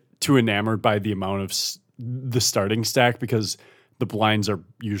don't get too enamored by the amount of the starting stack, because the blinds are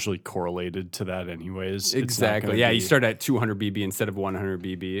usually correlated to that anyways. Exactly. Yeah, you start at 200 BB instead of 100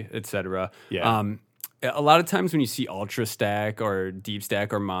 BB, etc. Yeah. A lot of times when you see Ultra Stack or Deep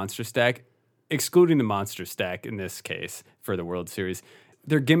Stack or Monster Stack, excluding the Monster Stack in this case for the World Series,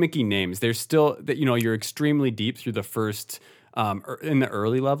 they're gimmicky names. They're still, you're extremely deep through the first, in the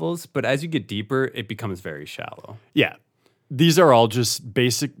early levels, but as you get deeper, it becomes very shallow. Yeah. These are all just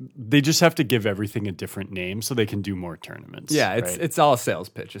basic. They just have to give everything a different name so they can do more tournaments. Yeah, it's all a sales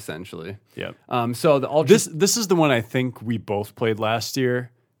pitch, essentially. Yeah. So the Ultra... This is the one I think we both played last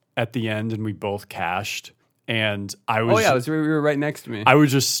year at the end, and we both cashed. And I was... we were right next to me. I was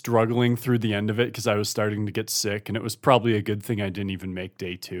just struggling through the end of it because I was starting to get sick, and it was probably a good thing I didn't even make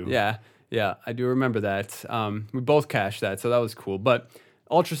day 2. Yeah, I do remember that. We both cashed that, so that was cool. But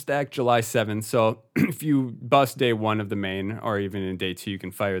Ultra Stack, July 7th. So if you bust day 1 of the main, or even in day 2, you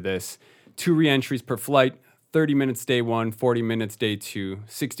can fire this. 2 re-entries per flight, 30 minutes day 1, 40 minutes day 2,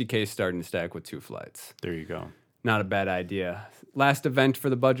 60K starting stack with 2 flights. There you go. Not a bad idea. Last event for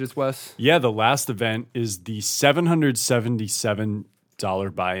the budgets, Wes? Yeah, the last event is the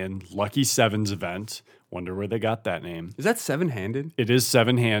 $777 buy-in Lucky Sevens event. Wonder where they got that name. Is that 7-handed? It is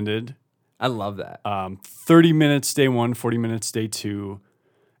 7-handed. I love that. 30 minutes day 1, 40 minutes day 2.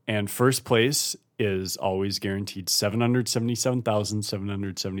 And first place is always guaranteed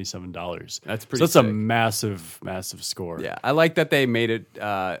 $777,777. That's pretty that's sick. A massive, massive score. Yeah, I like that they made it.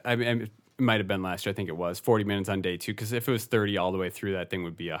 It might have been last year. I think it was 40 minutes on day 2. Because if it was 30 all the way through, that thing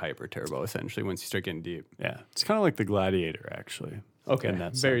would be a hyper turbo essentially once you start getting deep. Yeah, it's kind of like the Gladiator, actually. Okay,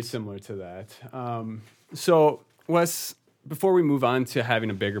 very similar to that. So, Wes, before we move on to having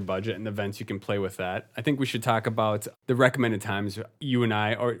a bigger budget and the events you can play with that, I think we should talk about the recommended times you and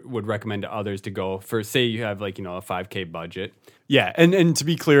I would recommend to others to go for, say you have a 5K budget. Yeah, and to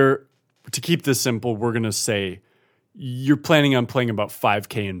be clear, to keep this simple, we're going to say you're planning on playing about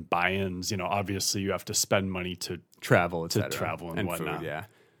 5K in buy-ins. Obviously you have to spend money to travel, and whatnot. Food, yeah.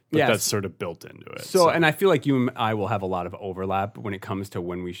 But that's sort of built into it. So, and I feel like you and I will have a lot of overlap when it comes to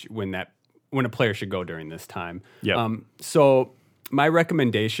when a player should go during this time. Yeah. So my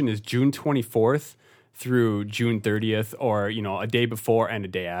recommendation is June 24th through June 30th, or a day before and a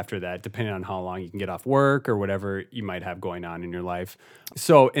day after that, depending on how long you can get off work or whatever you might have going on in your life.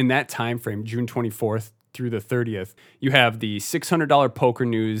 So in that time frame, June 24th through the 30th, you have the $600 Poker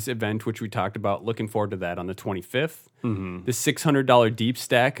News event, which we talked about. Looking forward to that on the 25th. Mm-hmm. The $600 Deep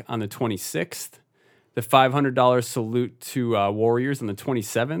Stack on the 26th. The $500 Salute to Warriors on the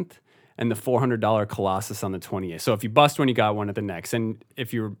 27th. And the $400 Colossus on the 28th. So if you bust one, you got one at the next. And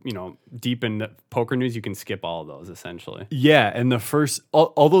if you're, deep in the Poker News, you can skip all of those, essentially. Yeah, and the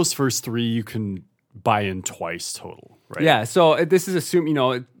all those first 3 you can buy in twice total, right? Yeah, so this is assuming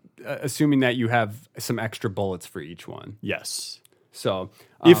that you have some extra bullets for each one. Yes. So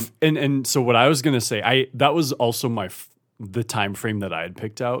so what I was gonna say, that was also the time frame that I had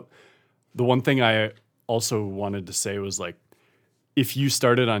picked out. The one thing I also wanted to say was if you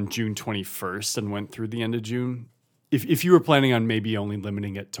started on June 21st and went through the end of June, if you were planning on maybe only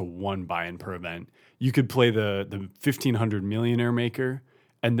limiting it to one buy-in per event, you could play the 1,500 Millionaire Maker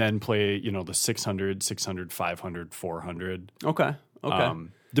and then play, the 600, 600, 500, 400. Okay.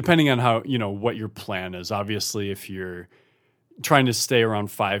 Depending on how, what your plan is. Obviously, if you're trying to stay around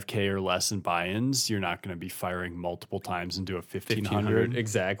 5K or less in buy-ins, you're not going to be firing multiple times into a 1,500.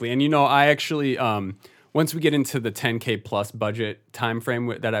 Exactly. And, I actually, once we get into the 10K plus budget time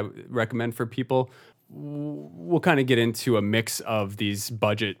frame that I recommend for people, we'll kind of get into a mix of these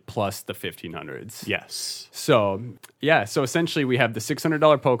budget plus the 1,500s. Yes. So essentially we have the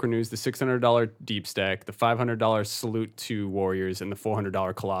 $600 Poker News, the $600 Deep Stack, the $500 Salute to Warriors, and the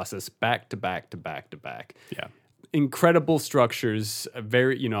 $400 Colossus back to back to back to back. Yeah. Incredible structures,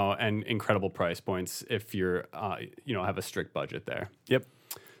 very, and incredible price points if you're, have a strict budget there. Yep.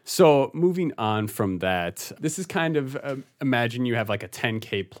 So moving on from that, this is kind of, imagine you have like a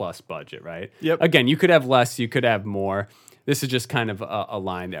 10K plus budget, right? Yep. Again, you could have less, you could have more. This is just kind of a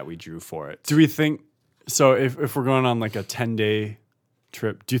line that we drew for it. Do we think, so if we're going on like a 10-day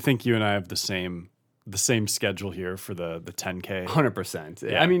trip, do you think you and I have the same schedule here for the 10K? 100%.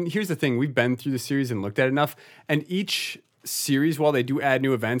 Yeah. I mean, here's the thing. We've been through the series and looked at it enough. And each series, while they do add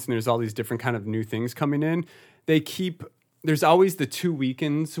new events and there's all these different kind of new things coming in, there's always the 2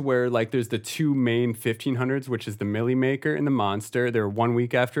 weekends where like there's the two main 1,500s, which is the Millie Maker and the Monster. They're 1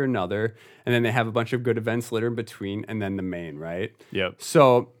 week after another. And then they have a bunch of good events later in between and then the main, right? Yep.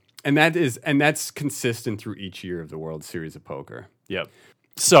 So, and that's consistent through each year of the World Series of Poker. Yep.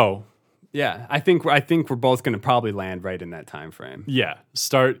 So, yeah, I think we're both going to probably land right in that time frame. yeah,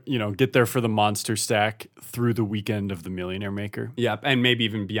 start, get there for the Monster Stack through the weekend of the Millionaire Maker. Yep, and maybe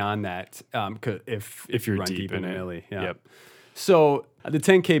even beyond that, if you're run deep in the it. Millie. Yeah. Yep. So the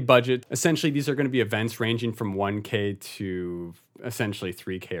 10K budget, essentially, these are going to be events ranging from 1K to essentially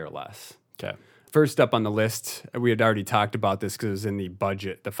 3K or less. Okay. First up on the list, we had already talked about this because it was in the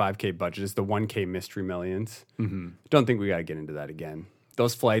budget, the 5K budget, is the 1K Mystery Millions. Mm-hmm. Don't think we got to get into that again.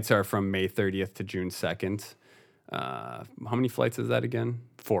 Those flights are from May 30th to June 2nd. How many flights is that again?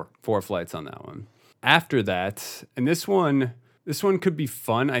 4 flights on that one. After that, and this one could be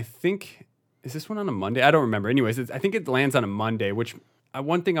fun. I think, is this one on a Monday? I don't remember. Anyways, I think it lands on a Monday, which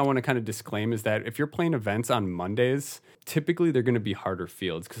one thing I want to kind of disclaim is that if you're playing events on Mondays, typically they're going to be harder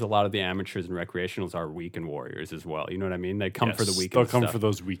fields because a lot of the amateurs and recreationals are weekend warriors as well. You know what I mean? They come for the weekend They'll come stuff. for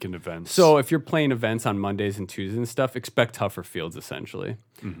those weekend events. So if you're playing events on Mondays and Tuesdays and stuff, expect tougher fields essentially.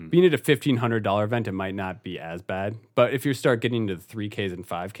 Mm-hmm. Being at a $1,500 event, it might not be as bad. But if you start getting into the 3Ks and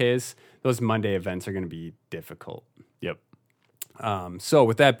 5Ks, those Monday events are going to be difficult. Yep. So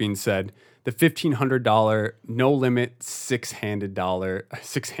with that being said, the $1,500 no limit six-handed.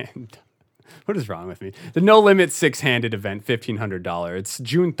 What is wrong with me? The no limit six-handed event, $1,500. It's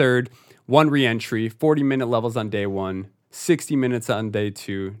June 3rd, 1 re-entry, 40-minute levels on day 1, 60 minutes on day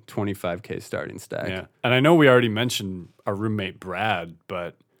 2, 25K starting stack. Yeah. And I know we already mentioned our roommate Brad,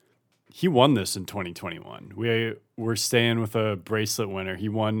 but he won this in 2021. We're staying with a bracelet winner. He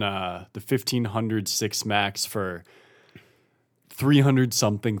won the 1,500 six max for 300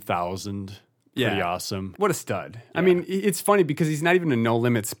 something thousand. Pretty awesome. What a stud. Yeah. I Yeah. mean, it's funny because he's not even a no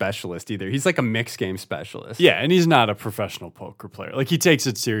limit specialist either. He's like a mixed game specialist. Yeah, and he's not a professional poker player. Like, he takes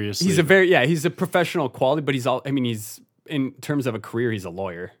it seriously. He's he's a professional quality, but he's in terms of a career, he's a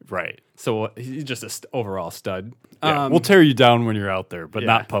lawyer. Right. So he's just an overall stud. Yeah, we'll tear you down when you're out there, but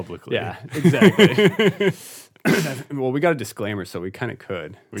not publicly. Yeah, exactly. Well, we got a disclaimer, so we kind of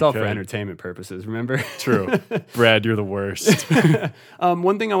could. It's all for entertainment purposes, remember? True. Brad, you're the worst.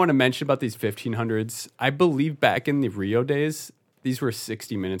 One thing I want to mention about these 1500s, I believe back in the Rio days, these were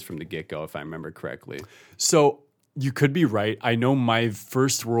 60 minutes from the get-go, if I remember correctly. So you could be right. I know my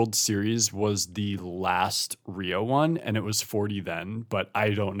first World Series was the last Rio one, and it was 40 then, but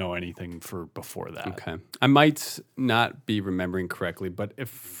I don't know anything for before that. Okay. I might not be remembering correctly, but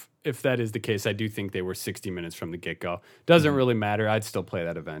if that is the case, I do think they were 60 minutes from the get-go. Doesn't really matter. I'd still play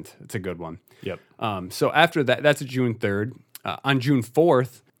that event. It's a good one. Yep. So after that, that's June 3rd. On June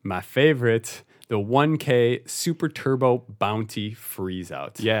 4th, my favorite, the 1K Super Turbo Bounty Freeze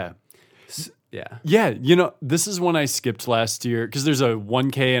Out. Yeah. Yeah. Yeah, this is one I skipped last year because there's a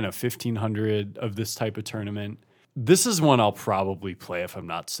 1K and a 1,500 of this type of tournament. This is one I'll probably play if I'm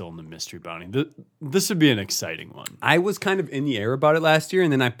not still in the Mystery Bounty. This would be an exciting one. I was kind of in the air about it last year,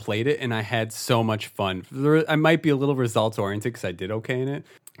 and then I played it, and I had so much fun. I might be a little results-oriented because I did okay in it.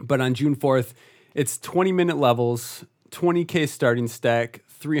 But on June 4th, it's 20-minute levels, 20K starting stack,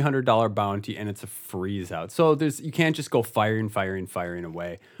 $300 bounty, and it's a freeze out. So you can't just go firing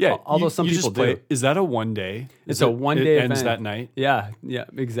away. Yeah, although some people do. Is that a 1 day? It's a 1 day event. Ends that night? Yeah,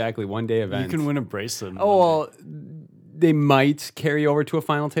 exactly. 1 day event. You can win a bracelet. Oh, well, they might carry over to a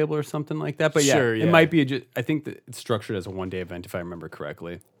final table or something like that. But Sure, it might be. I think that it's structured as a 1 day event, if I remember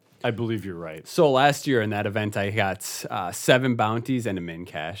correctly. I believe you're right. So last year in that event, I got 7 bounties and a min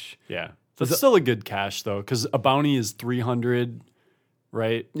cash. Yeah. That's still a good cash, though, because a bounty is 300,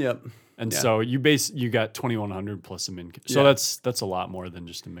 right? Yep. And so you got 2,100 plus a min cash. So that's a lot more than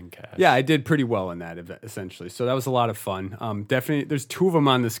just a min cash. Yeah, I did pretty well in that event, essentially. So that was a lot of fun. Definitely, there's 2 of them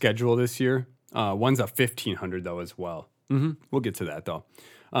on the schedule this year. One's a 1,500, though, as well. Mm-hmm. We'll get to that, though.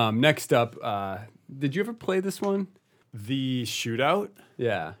 Next up, did you ever play this one? The shootout?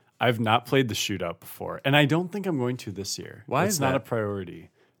 Yeah. I've not played the shootout before, and I don't think I'm going to this year. Why it's is not that? a priority.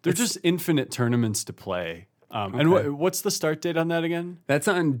 They're just infinite tournaments to play. And what's the start date on that again? That's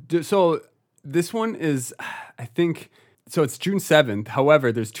on. So this one is, I think, so it's June 7th.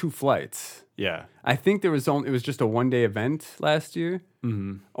 However, there's 2 flights. Yeah. I think it was just a 1 day event last year,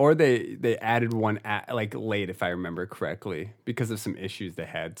 or they added one late, if I remember correctly, because of some issues they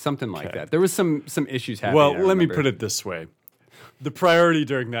had, something like that. There was some issues happening. Well, let me put it this way. The priority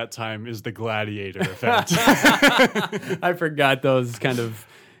during that time is the Gladiator event. I forgot those kind of.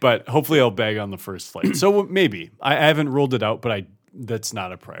 But hopefully I'll bag on the first flight. So maybe. I haven't ruled it out, but that's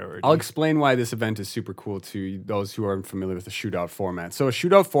not a priority. I'll explain why this event is super cool to those who aren't familiar with the shootout format. So a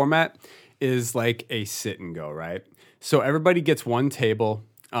shootout format is like a sit and go, right? So everybody gets one table.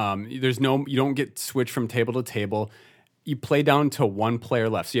 You don't get switched from table to table. You play down to 1 player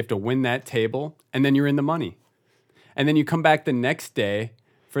left. So you have to win that table, and then you're in the money. And then you come back the next day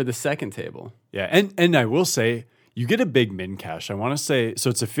for the second table. Yeah, and I will say, you get a big min cash. I want to say, so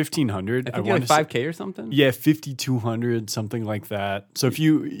it's a 1,500. I think you like 5K or something? Yeah, 5,200, something like that. So if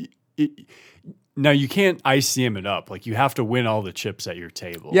now you can't ICM it up. Like, you have to win all the chips at your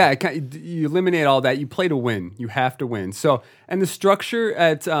table. Yeah, you eliminate all that. You play to win. You have to win. So, and the structure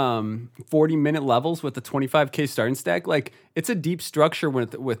at 40-minute levels with the 25K starting stack, like, it's a deep structure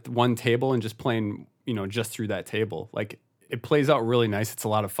with one table and just playing, just through that table. Like, it plays out really nice. It's a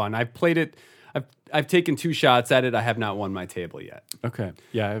lot of fun. I've played it. I've taken 2 shots at it. I have not won my table yet. Okay.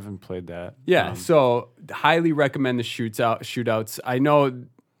 Yeah, I haven't played that. Yeah, so highly recommend the shootouts. I know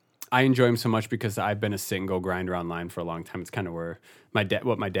I enjoy them so much because I've been a single grinder online for a long time. It's kind of where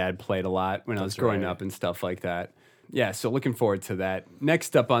what my dad played a lot when I was growing up and stuff like that. Yeah, so looking forward to that.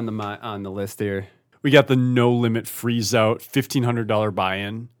 Next up on the list here, we got the No Limit Freeze Out $1,500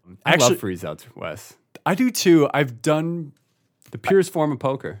 buy-in. I love freeze outs, Wes. I do too. I've done the purest form of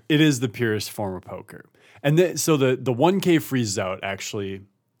poker. It is the purest form of poker. And so the 1K freeze out actually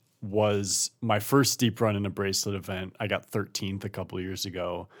was my first deep run in a bracelet event. I got 13th a couple of years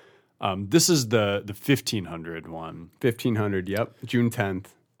ago. This is the 1,500 one. 1,500, yep. June 10th.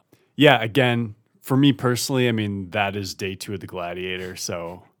 Yeah, again, for me personally, I mean, that is day 2 of the Gladiator.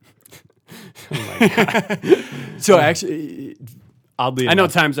 So, oh my God. So actually, oddly enough, I know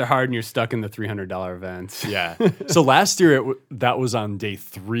times are hard and you're stuck in the $300 events. Yeah. So last year, that was on day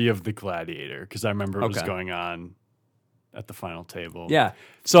 3 of the Gladiator because I remember it was going on at the final table. Yeah.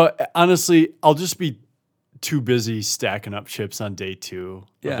 So honestly, I'll just be too busy stacking up chips on day 2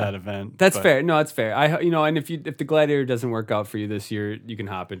 of that event. That's fair. No, that's fair. And if the Gladiator doesn't work out for you this year, you can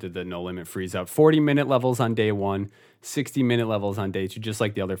hop into the No Limit Freeze Out. 40-minute levels on day 1, 60-minute levels on day 2, just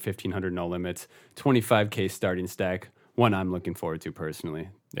like the other 1,500 No Limits. 25K starting stack. One I'm looking forward to personally.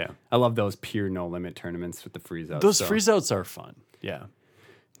 Yeah. I love those pure No Limit tournaments with the freeze outs. Those freeze outs are fun. Yeah.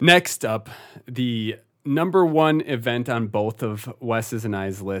 Next up, the number 1 event on both of Wes's and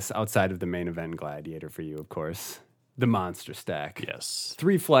I's lists outside of the main event Gladiator for you, of course. The Monster Stack. Yes.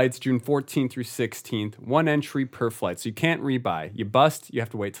 3 flights, June 14th through 16th. 1 entry per flight. So you can't rebuy. You bust, you have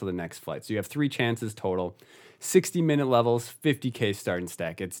to wait till the next flight. So you have 3 chances total. 60-minute levels, 50K starting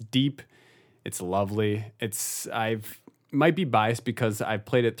stack. It's deep. It's lovely. Might be biased because I've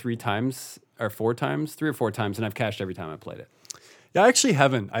played it 3 or 4 times, and I've cashed every time I played it. Yeah, I actually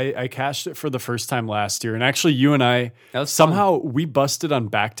haven't. I cashed it for the first time last year. And actually, you and I, we busted on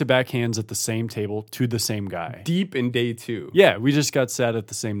back-to-back hands at the same table to the same guy. Deep in day 2. Yeah, we just got sat at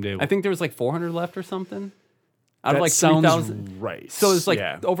the same table. I think there was like 400 left or something. Out that of like sounds 3,000. right. So it's like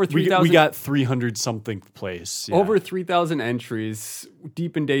over 3,000. We got 300-something place. Yeah. Over 3,000 entries.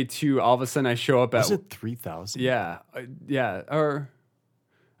 Deep in day 2, all of a sudden I show up at... Was it 3,000? Yeah. Or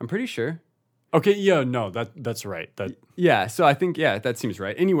I'm pretty sure. Okay, yeah, no, that's right. Yeah, so I think, that seems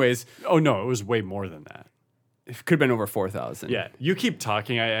right. Anyways. Oh, no, it was way more than that. It could have been over 4,000. Yeah, you keep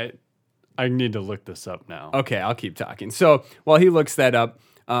talking. I need to look this up now. Okay, I'll keep talking. So while he looks that up,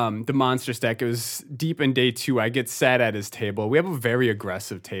 the Monster Stack, it was deep in day 2. I get sat at his table. We have a very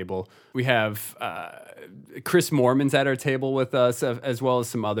aggressive table. We have Chris Moorman's at our table with us, as well as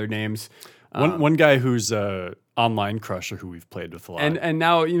some other names. One guy who's a online crusher who we've played with a lot. And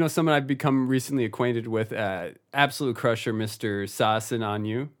now, someone I've become recently acquainted with, absolute crusher, Mr. Sasson on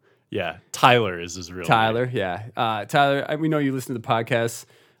you. Yeah, Tyler is his real Tyler, name. yeah. Tyler, we know you listen to the podcast.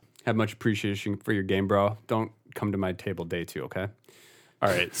 Have much appreciation for your game, bro. Don't come to my table day 2, okay? All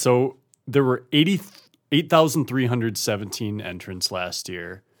right, so there were 8,317 entrants last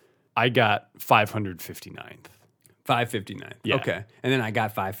year. I got 559th. 559th. Yeah. Okay. And then I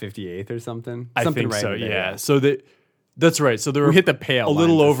got 558th or something. I Something think right so, in there, yeah. So that's right. So there were hit the pale a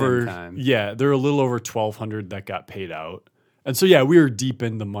little line at the over same time. Yeah, there were a little over 1,200 that got paid out. And so yeah, we were deep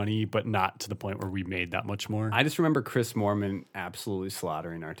in the money, but not to the point where we made that much more. I just remember Chris Mormon absolutely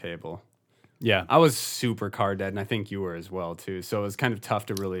slaughtering our table. Yeah. I was super card dead, and I think you were as well, too. So it was kind of tough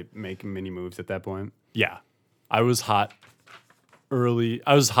to really make many moves at that point. Yeah. I was hot early.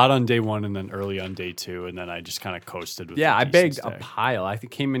 I was hot on day 1 and then early on day 2, and then I just kind of coasted with Yeah, I decent bagged a stack. pile. I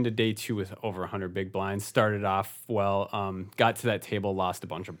think came into day 2 with over 100 big blinds. Started off well, got to that table, lost a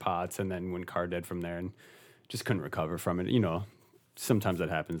bunch of pots, and then went card dead from there, and just couldn't recover from it. Sometimes that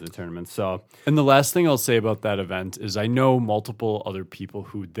happens in tournaments. So, And the last thing I'll say about that event is I know multiple other people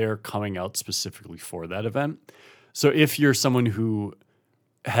who they're coming out specifically for that event. So if you're someone who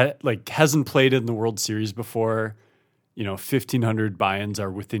hasn't played in the World Series before, 1,500 buy-ins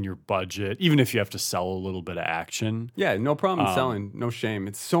are within your budget, even if you have to sell a little bit of action. yeah, no problem selling. No shame.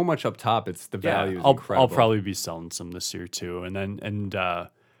 It's so much up top. It's the value is I'll incredible. probably be selling some this year too.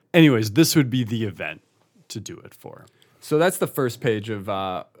 Anyways, this would be the event to do it for. So that's the first page of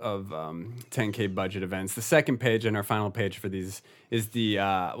 10K budget events. The second page and our final page for these is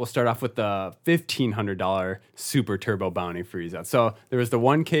we'll start off with the $1,500 Super Turbo Bounty freeze out. So there was the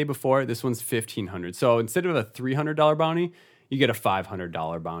 1K before. This one's $1,500. So instead of a $300 bounty, you get a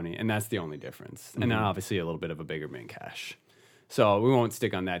 $500 bounty, and that's the only difference. Mm-hmm. And then obviously a little bit of a bigger main cash. So we won't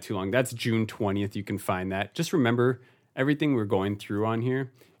stick on that too long. That's June 20th. You can find that. Just remember, everything we're going through on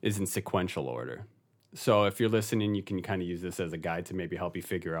here is in sequential order. So if you're listening, you can kind of use this as a guide to maybe help you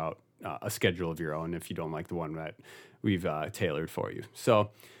figure out a schedule of your own if you don't like the one that we've tailored for you. So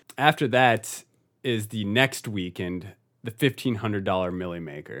after that is the next weekend, the $1,500 Millie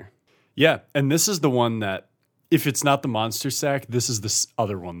Maker. Yeah, and this is the one that, if it's not the Monster Sack, this is this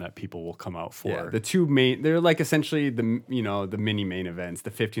other one that people will come out for. Yeah, the two main, they're like essentially the mini main events,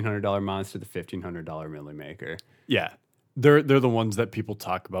 the $1,500 Monster, the $1,500 Millie Maker. Yeah. They're the ones that people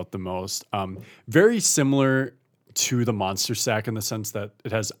talk about the most. Very similar to the Monster Stack in the sense that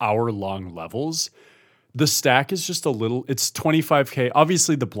it has hour-long levels. The stack is just it's 25K.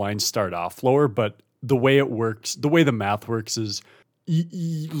 Obviously, the blinds start off lower, but the way it works, the way the math works is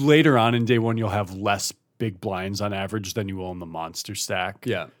later on in day 1, you'll have less big blinds on average than you will in the Monster Stack.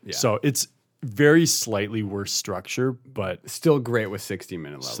 Yeah. So it's very slightly worse structure, but still great with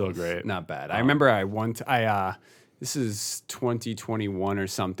 60-minute levels. Still great. Not bad. I remember this is 2021 or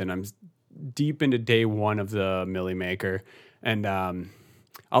something. I'm deep into day 1 of the Millie Maker, and all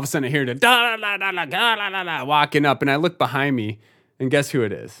of a sudden I hear the da da da da da da da da walking up, and I look behind me, and guess who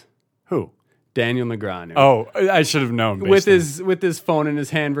it is? Who? Daniel Negreanu. Oh, I should have known. With his phone in his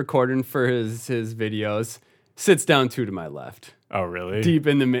hand, recording for his videos. Sits down 2 to my left. Oh, really? Deep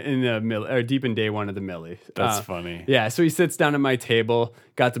in deep in day 1 of the Millie. That's funny. Yeah, so he sits down at my table,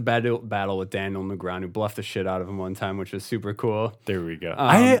 got to battle with Daniel Negreanu, bluffed the shit out of him one time, which was super cool. There we go.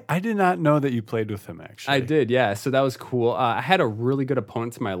 I did not know that you played with him, actually. I did, yeah. So that was cool. I had a really good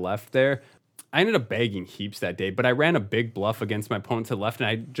opponent to my left there. I ended up bagging heaps that day, but I ran a big bluff against my opponent to the left, and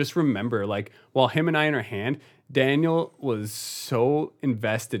I just remember, while him and I in our hand, Daniel was so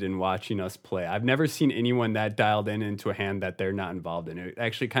invested in watching us play. I've never seen anyone that dialed into a hand that they're not involved in. It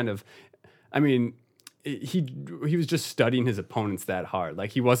actually he was just studying his opponents that hard.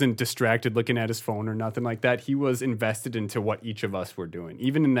 He wasn't distracted looking at his phone or nothing like that. He was invested into what each of us were doing,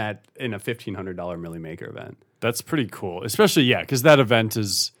 even in a $1,500 Millie Maker event. That's pretty cool, especially because that event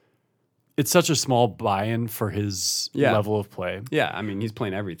it's such a small buy-in for his level of play. Yeah, he's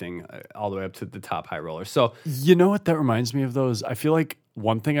playing everything all the way up to the top high roller. So you know what that reminds me of, those? I feel like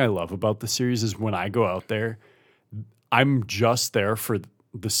one thing I love about the series is when I go out there, I'm just there for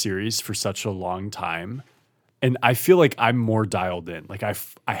the series for such a long time, and I feel like I'm more dialed in. I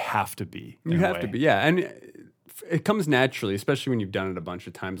have to be. You have to be, yeah, and it comes naturally, especially when you've done it a bunch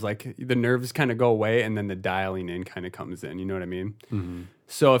of times. The nerves kind of go away, and then the dialing in kind of comes in. You know what I mean? Mm-hmm.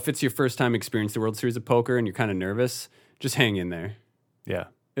 So if it's your first time experiencing the World Series of Poker and you're kind of nervous, just hang in there. Yeah,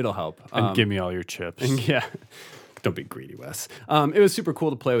 it'll help. And give me all your chips. And yeah, don't be greedy, Wes. It was super cool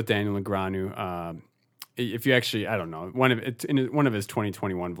to play with Daniel Negreanu. If you actually, I don't know, in one of his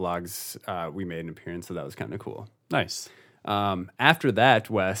 2021 vlogs, we made an appearance, so that was kind of cool. Nice. After that,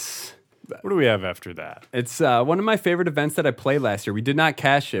 Wes, What do we have after that? It's one of my favorite events that I played last year. We did not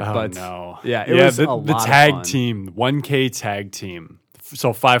cash it, but no. yeah, it was a lot the of tag fun. team, 1K tag team.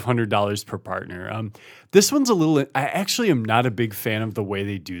 So $500 per partner. This one's a little. I actually am not a big fan of the way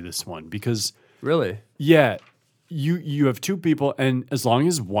they do this one because Really? yeah, you have two people, and as long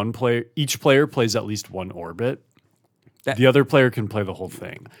as each player plays at least one orbit, the other player can play the whole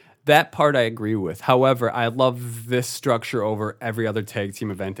thing. That part I agree with. However, I love this structure over every other tag team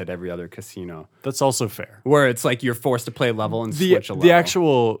event at every other casino, That's also fair. where it's like you're forced to play level and switch a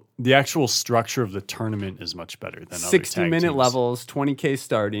level. The actual structure of the tournament is much better than other tag 60-minute teams. levels, 20K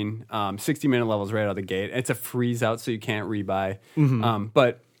starting, 60-minute levels right out of the gate. It's a freeze out, so you can't rebuy.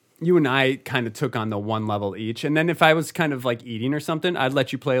 But you and I kind of took on the one level each. And then if I was kind of like eating or something, I'd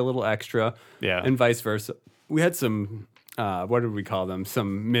let you play a little extra and vice versa. We had some, what did we call them?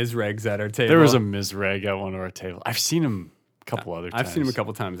 Some Mizregs at our table. There was a Mizreg at one of our tables. I've seen him a couple other times. I've seen him a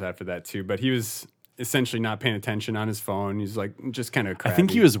couple times after that too, but he was essentially not paying attention on his phone. He's like just kind of crabby. I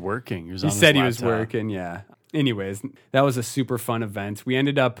think he was working. He said he was working, yeah. Anyways, that was a super fun event. We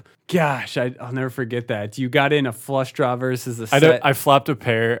ended up, gosh, I'll never forget that. You got in a flush draw versus a set. I flopped a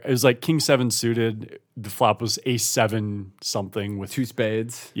pair. It was like King 7 suited. The flop was Ace 7 something with 2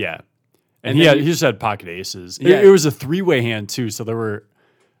 spades. Yeah. And he then just had pocket aces. Yeah. It was a 3-way hand too, so there were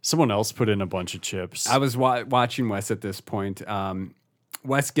someone else put in a bunch of chips. I was watching Wes at this point.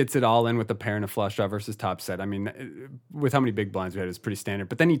 Wes gets it all in with a pair and a flush draw versus top set. I mean, with how many big blinds we had, it's pretty standard.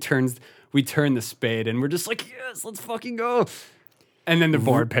 But then we turn the spade, and we're just like, yes, let's fucking go. And then the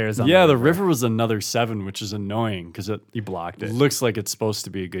board pairs on. Yeah, the river was another 7, which is annoying because he blocked it. Looks like it's supposed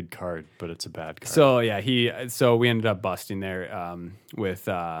to be a good card, but it's a bad card. So yeah, so we ended up busting there with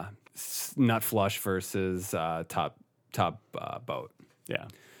nut flush versus top boat. Yeah.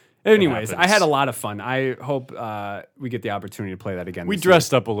 Anyways, I had a lot of fun. I hope we get the opportunity to play that again. We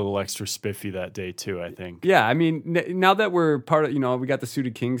dressed up a little extra spiffy that day too, I think. Yeah, I mean, now that we're part of, we got the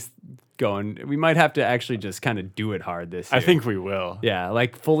Suited Kings going, we might have to actually just kind of do it hard this year. I think we will. Yeah,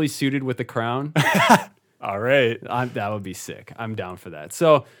 like fully suited with the crown. All right. That would be sick. I'm down for that.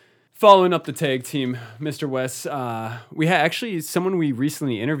 So, following up the tag team, Mr. West, we had actually someone we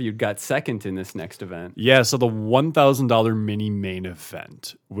recently interviewed got second in this next event. Yeah, so the $1,000 mini main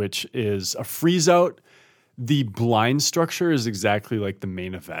event, which is a freeze out. The blind structure is exactly like the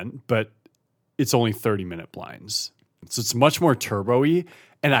main event, but it's only 30-minute blinds. So it's much more turbo-y.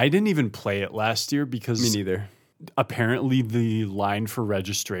 And I didn't even play it last year because... Me neither. Apparently the line for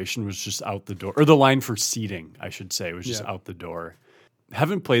registration was just out the door. Or the line for seating, I should say, was just out the door.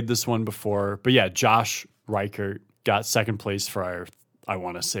 Haven't played this one before, but yeah, Josh Reichert got second place for I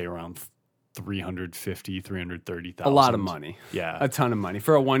want to say around 330,000. A lot of money. Yeah. A ton of money.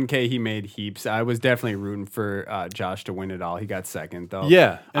 For a 1K, he made heaps. I was definitely rooting for Josh to win it all. He got second, though.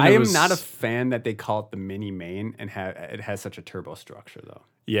 Yeah. I am not a fan that they call it the mini main and it has such a turbo structure, though.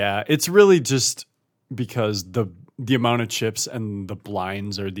 Yeah, it's really just because the amount of chips and the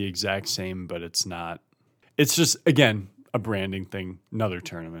blinds are the exact same, but it's not. It's just, again, a branding thing, another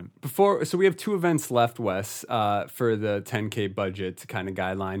tournament. So we have 2 events left, Wes, for the 10K budget kind of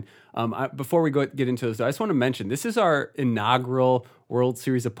guideline. Before we get into those, I just want to mention this is our inaugural World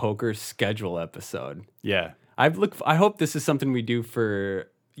Series of Poker schedule episode. Yeah, I hope this is something we do for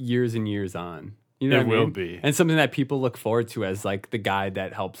years and years on. You know, it will be, and something that people look forward to as like the guide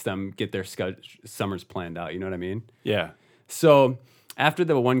that helps them get their summers planned out. You know what I mean? Yeah. So. After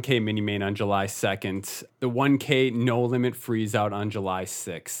the 1K mini main on July 2nd, the 1K no limit freeze out on July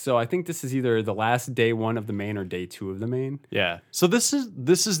 6th. So I think this is either the llast day 1 of the main or day 2 of the main. Yeah. So this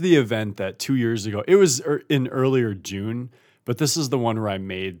is the event that 2 years ago, it was in earlier June, but this is the one where I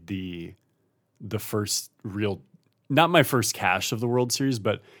made the first real, not my first cash of the World Series,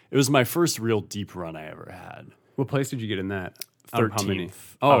 but it was my first real deep run I ever had. What place did you get in that?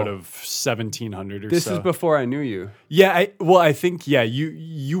 13th out of 1,700 or this so. This is before I knew you. Yeah, I think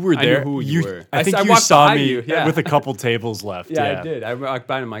you were there. I knew who you were. I think I you saw me you, with a couple tables left. Yeah, I did. I walked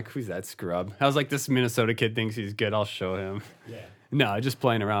by and I'm like, who's that scrub? I was like, this Minnesota kid thinks he's good. I'll show him. Yeah. No, just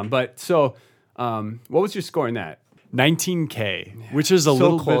playing around. But so, what was your score in that? 19K, which is a so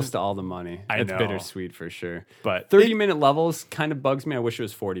little close bit, to all the money. I It's know. bittersweet for sure. But 30-minute levels kind of bugs me. I wish it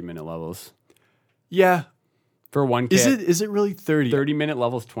was 40-minute levels. Yeah. For 1K. Is it really 30? 30-minute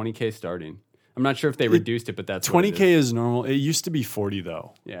levels, 20K starting. I'm not sure if they reduced it, but that's 20K what it is. is normal. It used to be 40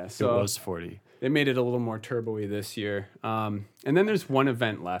 though. Yeah, so it was 40. They made it a little more turbo-y this year. And then there's one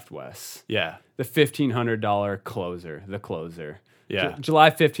event left, Wes. Yeah. The $1,500 closer, the closer. Yeah. July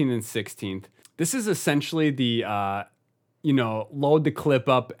 15th and 16th. This is essentially the, load the clip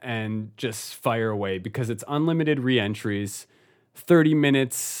up and just fire away because it's unlimited re-entries, 30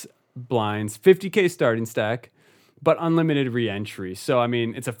 minutes blinds, 50K starting stack, but unlimited re-entry. So, I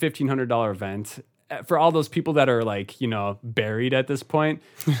mean, it's a $1,500 event. For all those people that are like, buried at this point,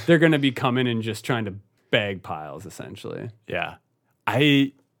 they're going to be coming and just trying to bag piles, essentially. Yeah.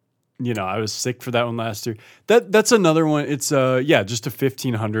 I was sick for that one last year. That's another one. It's just a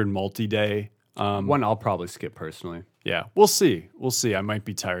 1,500 multi-day. One I'll probably skip personally. Yeah, we'll see. I might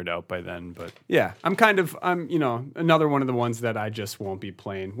be tired out by then, but yeah, I'm another one of the ones that I just won't be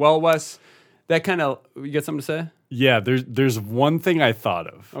playing. Well, Wes, you got something to say? Yeah, there's one thing I thought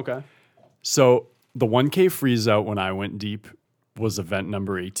of. Okay. So the 1K freeze out when I went deep was event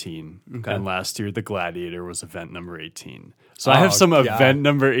number 18. Okay. And last year the Gladiator was event number 18. So I have some event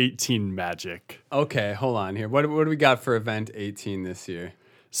number 18 magic. Okay, hold on here. What do we got for event 18 this year?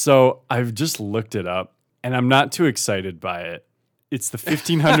 So I've just looked it up, and I'm not too excited by it. It's the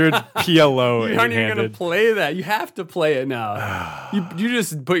 1,500 PLO. You aren't even going to play that. You have to play it now. you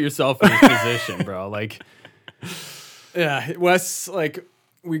just put yourself in a position, bro. Like, yeah, Wes, like,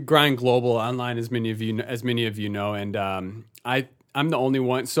 we grind global online, as many of you know, and I'm the only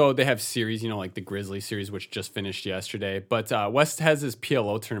one. So they have series, like the Grizzly series, which just finished yesterday. But West has his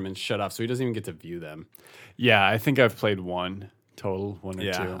PLO tournaments shut off, so he doesn't even get to view them. Yeah, I think I've played one total, one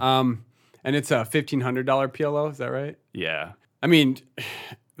or two. And it's a $1,500 PLO. Is that right? Yeah. I mean,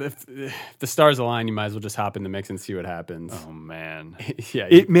 if the stars align, you might as well just hop in the mix and see what happens. Oh man, yeah.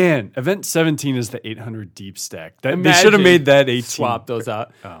 Event 17 is the 800 deep stack. They should have made that 18. Swap those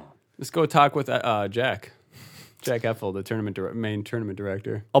out. Oh, let's go talk with Jack Effel, the main tournament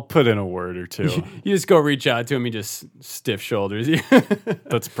director. I'll put in a word or two. You just go reach out to him. He just stiff shoulders you.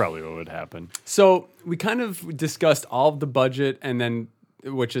 That's probably what would happen. So we kind of discussed all of the budget, and then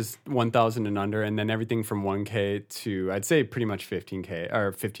which is 1,000 and under, and then everything from 1K to I'd say pretty much 15K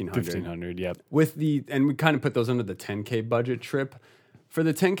or 1,500. 1,500, yep. And we kind of put those under the 10K budget trip. For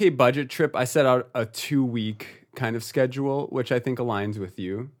the 10K budget trip, I set out a 2-week kind of schedule, which I think aligns with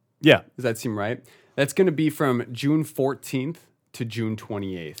you. Yeah. Does that seem right? That's going to be from June 14th to June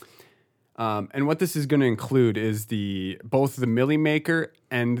 28th. And what this is going to include is both the Millie Maker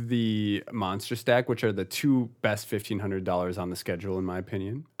and the Monster Stack, which are the two best $1,500 on the schedule, in my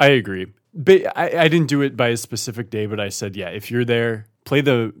opinion. I agree. But I didn't do it by a specific day, but I said, yeah, if you're there, play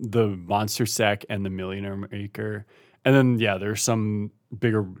the Monster Stack and the Millionaire Maker. And then, yeah, there's some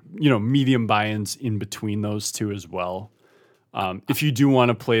bigger, medium buy-ins in between those two as well. If you do want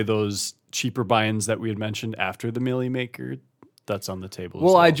to play those cheaper buy-ins that we had mentioned after the Millie Maker, that's on the table as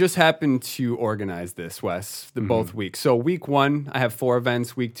well. I just happened to organize this, Wes, both weeks. So week 1, I have 4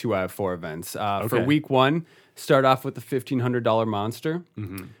 events. Week 2, I have 4 events. For week 1, start off with the $1,500 Monster.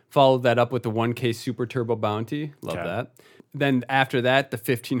 Mm-hmm. Follow that up with the 1K Super Turbo Bounty. Love that. Then after that, the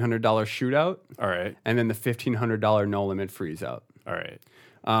 $1,500 Shootout. All right. And then the $1,500 No Limit Freeze Out. All right.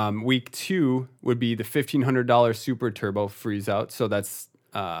 Week 2 would be the $1,500 Super Turbo Freeze Out. So that's...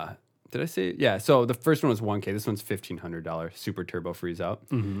 did I say it? Yeah, so the first one was 1K. This one's $1,500 Super Turbo Freeze Out.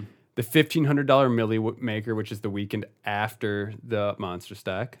 Mm-hmm. The $1,500 Millie Maker, which is the weekend after the Monster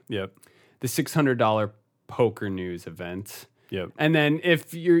Stack. Yep. The $600 Poker News event. Yep. And then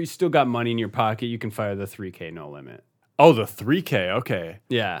if you still got money in your pocket, you can fire the 3K No Limit. Oh, the 3K. Okay.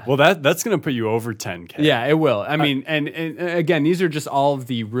 Yeah. Well, that's going to put you over 10K. Yeah, it will. I mean, and again, these are just all of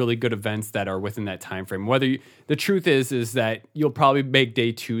the really good events that are within that time frame. The truth is that you'll probably make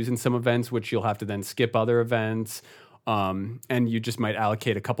day 2s in some events, which you'll have to then skip other events. And you just might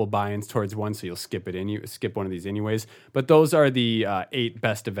allocate a couple buy-ins towards one, so you'll skip one of these anyways. But those are the 8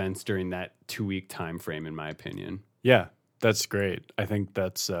 best events during that 2-week time frame, in my opinion. Yeah, that's great. I think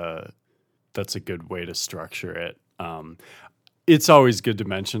that's a good way to structure it. It's always good to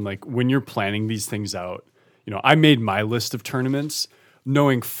mention, like, when you're planning these things out, I made my list of tournaments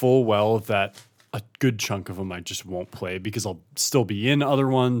knowing full well that a good chunk of them I just won't play because I'll still be in other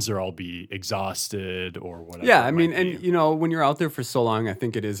ones or I'll be exhausted or whatever. Yeah, I mean, and when you're out there for so long, I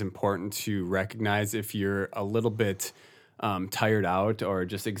think it is important to recognize if you're a little bit tired out or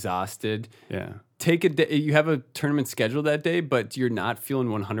just exhausted. Yeah. Take a day. You have a tournament scheduled that day, but you're not feeling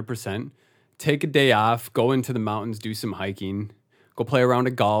 100%. Take a day off, go into the mountains, do some hiking, go play a round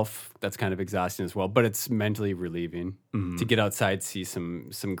of golf. That's kind of exhausting as well, but it's mentally relieving to get outside, see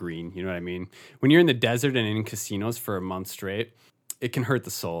some green. You know what I mean? When you're in the desert and in casinos for a month straight, it can hurt the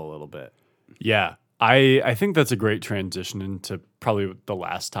soul a little bit. Yeah. I think that's a great transition into probably the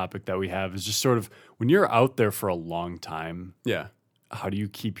last topic that we have is just sort of when you're out there for a long time. Yeah. How do you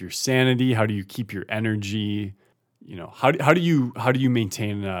keep your sanity? How do you keep your energy? how do you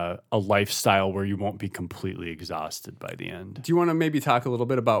maintain a lifestyle where you won't be completely exhausted by the end? Do you want to maybe talk a little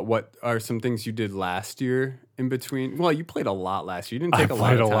bit about what are some things you did last year in between? Well, you played a lot last year. You didn't take I a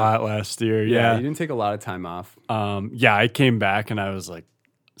lot of time. played a lot last year. Yeah. You didn't take a lot of time off. I came back and I was like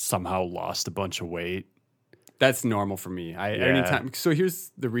somehow lost a bunch of weight. That's normal for me. Anytime. So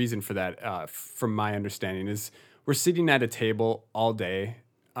here's the reason for that. From my understanding, is we're sitting at a table all day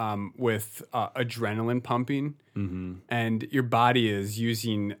with adrenaline pumping, and your body is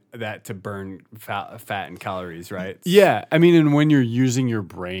using that to burn fat and calories, right? Yeah, I mean, and when you're using your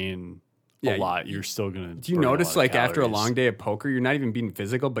brain a lot, you're still gonna. Do you notice, like, after a long day of poker, you're not even being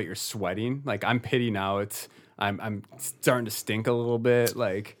physical, but you're sweating? Like, I'm pitting out. I'm starting to stink a little bit.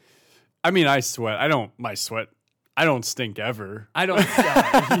 Like, I mean, I sweat. I don't stink ever. I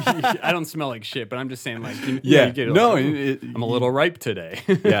don't smell like shit, but I'm just saying, like, you get I'm a little ripe today.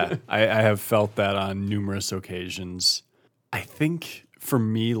 Yeah, I have felt that on numerous occasions. I think for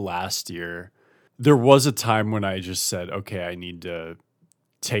me last year, there was a time when I just said, okay, I need to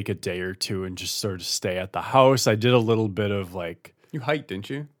take a day or two and just sort of stay at the house. I did a little bit of like... You hiked, didn't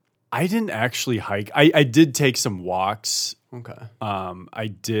you? I didn't actually hike. I did take some walks. Okay. I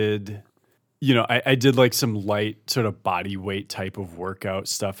did... I did like some light sort of body weight type of workout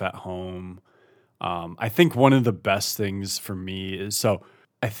stuff at home. I think one of the best things for me is, so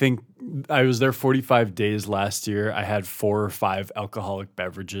I think I was there 45 days last year. I had 4 or 5 alcoholic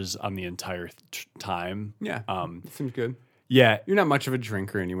beverages on the entire time. Yeah. Seems good. Yeah. You're not much of a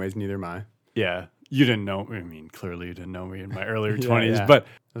drinker anyways, neither am I. Yeah. You didn't know, I mean, clearly you didn't know me in my earlier 20s, but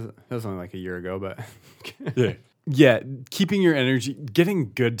that was only like a year ago, but yeah, keeping your energy,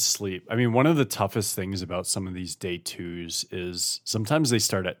 getting good sleep. I mean, one of the toughest things about some of these day twos is sometimes they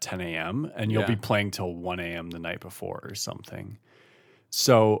start at 10 a.m. and you'll be playing till 1 a.m. the night before or something.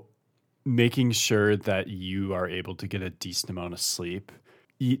 So making sure that you are able to get a decent amount of sleep,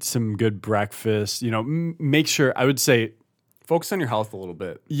 eat some good breakfast, make sure, I would say, focus on your health a little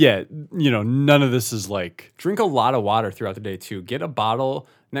bit. Yeah, none of this is like... Drink a lot of water throughout the day, too. Get a bottle,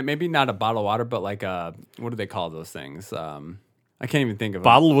 maybe not a bottle of water, but like what do they call those things? I can't even think of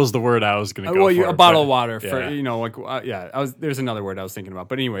bottle them. Was the word I was going to go for. A bottle of water for, there's another word I was thinking about.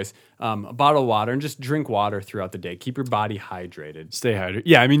 But anyways, a bottle of water, and just drink water throughout the day. Keep your body hydrated. Stay hydrated.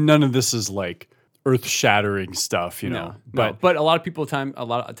 Yeah, I mean, none of this is like earth-shattering stuff, but a lot of people a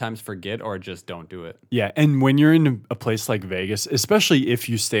lot of times forget or just don't do it. Yeah, and when you're in a place like Vegas, especially if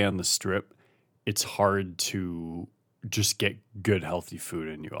you stay on the Strip, it's hard to just get good, healthy food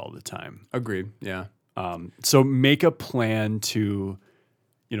in you all the time. Agreed. Yeah. So make a plan to,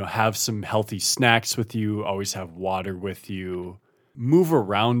 have some healthy snacks with you. Always have water with you. Move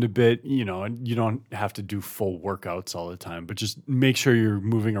around a bit, and you don't have to do full workouts all the time, but just make sure you're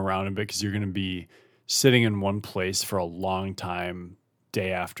moving around a bit because you're going to be sitting in one place for a long time,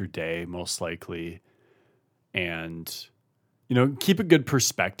 day after day, most likely. And, keep a good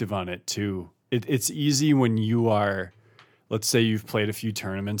perspective on it too. It's easy when you are, let's say you've played a few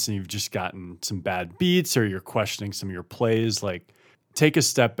tournaments and you've just gotten some bad beats or you're questioning some of your plays, like take a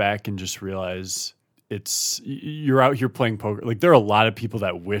step back and just realize you're out here playing poker. Like there are a lot of people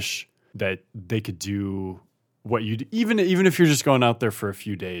that wish that they could do what you do, even if you're just going out there for a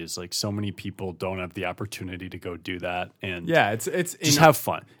few days. Like so many people don't have the opportunity to go do that. And it's just have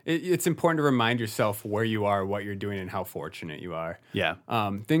fun. It's important to remind yourself where you are, what you're doing, and how fortunate you are. Yeah.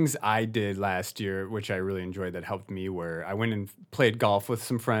 Things I did last year, which I really enjoyed, that helped me, were I went and played golf with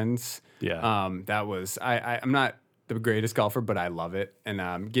some friends. Yeah. That was I'm not the greatest golfer, but I love it. And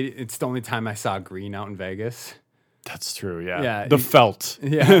it's the only time I saw green out in Vegas. That's true, yeah. Yeah. The felt.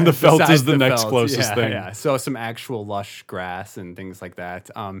 Yeah. The felt is the next closest thing. Yeah. So some actual lush grass and things like that.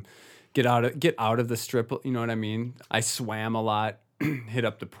 Get out of the Strip, you know what I mean? I swam a lot, hit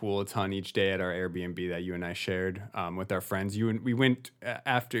up the pool a ton each day at our Airbnb that you and I shared with our friends. We went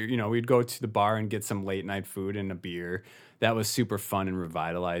after, we'd go to the bar and get some late night food and a beer. That was super fun and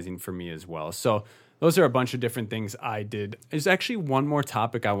revitalizing for me as well. So those are a bunch of different things I did. There's actually one more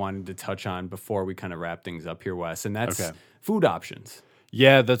topic I wanted to touch on before we kind of wrap things up here, Wes, and that's food options.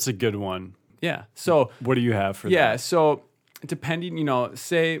 Yeah, that's a good one. Yeah. So what do you have for that? Yeah. So depending,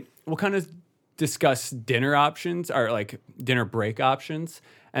 say we'll kind of discuss dinner options or like dinner break options,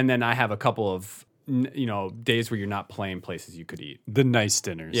 and then I have a couple of days where you're not playing places you could eat. The nice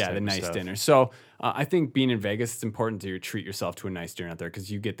dinners. Yeah, the nice dinners. So I think being in Vegas, it's important to treat yourself to a nice dinner out there because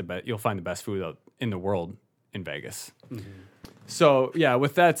you'll find the best food in the world in Vegas. Mm-hmm. So yeah,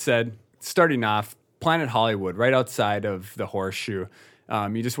 with that said, starting off, Planet Hollywood, right outside of the Horseshoe.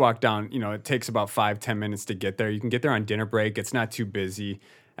 You just walk down, it takes about 5-10 minutes to get there. You can get there on dinner break. It's not too busy.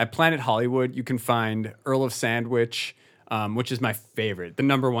 At Planet Hollywood, you can find Earl of Sandwich, which is my favorite, the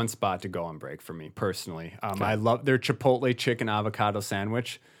number one spot to go on break for me personally. I love their Chipotle chicken avocado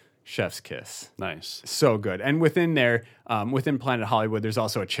sandwich. Chef's kiss. Nice. So good. And within there, within Planet Hollywood, there's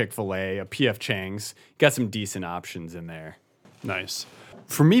also a Chick-fil-A, a P.F. Chang's. Got some decent options in there. Nice.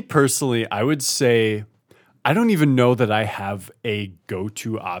 For me personally, I would say I don't even know that I have a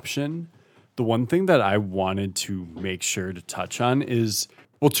go-to option. The one thing that I wanted to make sure to touch on is,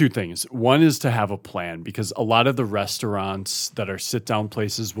 well, two things. One is to have a plan because a lot of the restaurants that are sit-down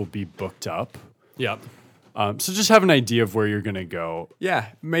places will be booked up. Yep. So just have an idea of where you're going to go. Yeah,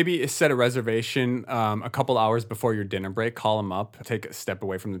 maybe set a reservation a couple hours before your dinner break. Call them up. Take a step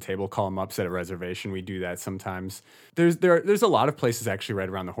away from the table. Call them up. Set a reservation. We do that sometimes. There's a lot of places actually right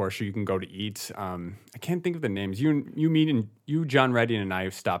around the Horseshoe you can go to eat. I can't think of the names. You, John Reddy, and I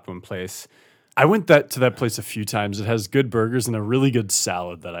have stopped one place. I went to that place a few times. It has good burgers and a really good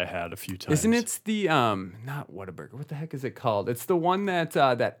salad that I had a few times. Isn't it the not Whataburger? What the heck is it called? It's the one that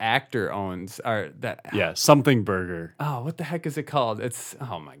that actor owns. Or that something burger. Oh, what the heck is it called? It's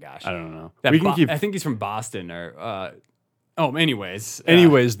oh my gosh, I don't know. I think he's from Boston or. Anyways,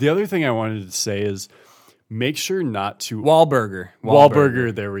 the other thing I wanted to say is make sure not to Wahlburger.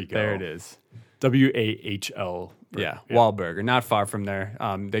 There we go. There it is. WAHL. Yeah, Wahlburger. Not far from there.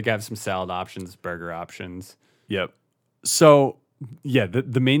 They have some salad options, burger options. Yep. So, yeah,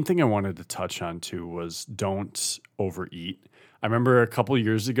 the main thing I wanted to touch on, too, was don't overeat. I remember a couple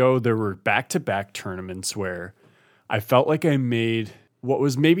years ago, there were back-to-back tournaments where I felt like I made what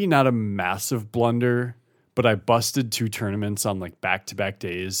was maybe not a massive blunder, but I busted 2 tournaments on, like, back-to-back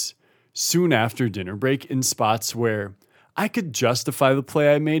days soon after dinner break in spots where I could justify the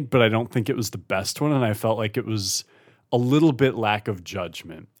play I made, but I don't think it was the best one, and I felt like it was a little bit lack of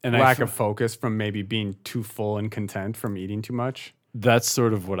judgment. And lack of focus from maybe being too full and content from eating too much. That's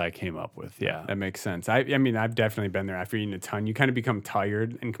sort of what I came up with, yeah. That makes sense. I mean, I've definitely been there. After eating a ton, you kind of become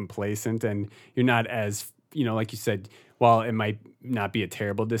tired and complacent, and you're not as, like you said, while it might not be a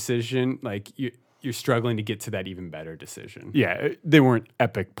terrible decision, like you're struggling to get to that even better decision. Yeah, they weren't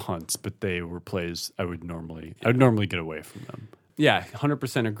epic punts, but they were plays I would normally get away from them. Yeah,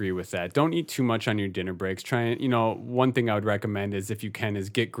 100% agree with that. Don't eat too much on your dinner breaks. Try and, one thing I would recommend is if you can is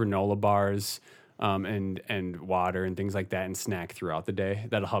get granola bars and water and things like that and snack throughout the day.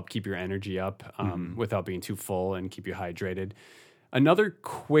 That'll help keep your energy up without being too full and keep you hydrated. Another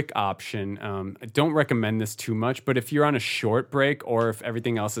quick option, I don't recommend this too much, but if you're on a short break or if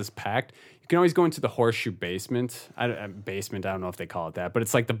everything else is packed, you can always go into the Horseshoe basement. I don't know if they call it that, but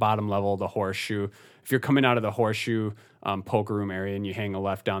it's like the bottom level of the Horseshoe. If you're coming out of the Horseshoe poker room area and you hang a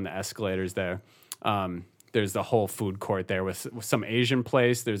left down the escalators there, there's the whole food court there with some Asian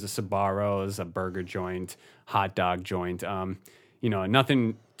place. There's a Sbarro's, a burger joint, hot dog joint.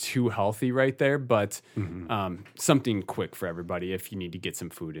 Nothing too healthy right there, but something quick for everybody if you need to get some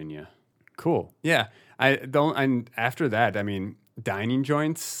food in you. Cool. Yeah. And after that, I mean, dining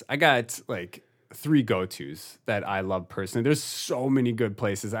joints, I got like 3 go-tos that I love personally. There's so many good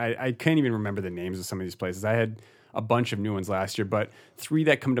places. I can't even remember the names of some of these places. I had a bunch of new ones last year, but 3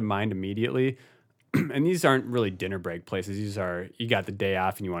 that come to mind immediately. And these aren't really dinner break places. These are, you got the day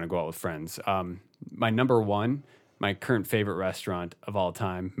off and you want to go out with friends. My number 1, my current favorite restaurant of all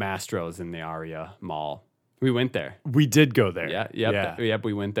time, Mastro's in the Aria Mall. We went there. We did go there. Yep,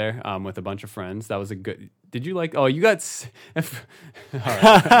 we went there with a bunch of friends. That was a good... Did you like... Oh, you got... All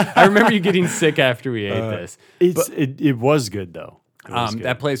right. I remember you getting sick after we ate this. It was good, though.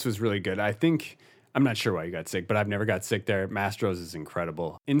 That place was really good. I think... I'm not sure why you got sick, but I've never got sick there. Mastro's is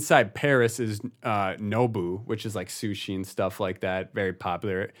incredible. Inside Paris is Nobu, which is like sushi and stuff like that. Very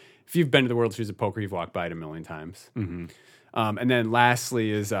popular. If you've been to the World Series of Poker, you've walked by it a million times. Mm-hmm. And then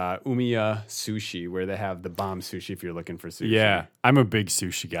lastly is Umiya Sushi, where they have the bomb sushi if you're looking for sushi. Yeah, I'm a big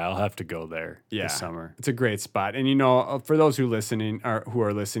sushi guy. I'll have to go there this summer. It's a great spot. And, for those who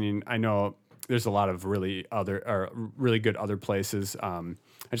are listening, I know there's a lot of really good other places. I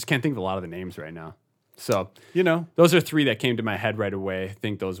just can't think of a lot of the names right now. So, those are 3 that came to my head right away. I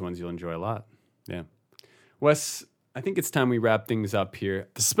think those ones you'll enjoy a lot. Yeah. Wes, I think it's time we wrap things up here.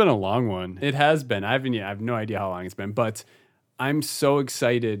 This has been a long one. It has been. I have no idea how long it's been, but I'm so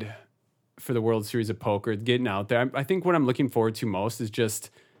excited for the World Series of Poker, getting out there. I think what I'm looking forward to most is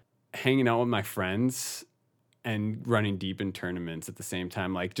just hanging out with my friends and running deep in tournaments at the same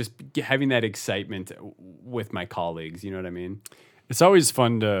time. Like just having that excitement with my colleagues. You know what I mean? It's always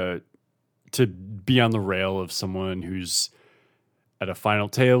fun to be on the rail of someone who's at a final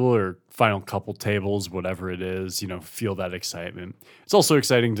table or final couple tables, whatever it is, feel that excitement. It's also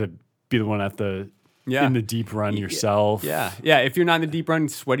exciting to be the one at the in the deep run yourself. Yeah. If you're not in the deep run,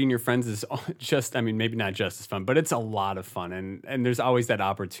 sweating your friends is just, I mean, maybe not just as fun, but it's a lot of fun. And there's always that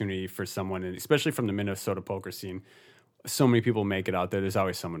opportunity for someone, and especially from the Minnesota poker scene. So many people make it out there. There's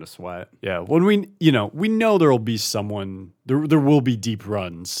always someone to sweat. Yeah. When we know there will be someone, there will be deep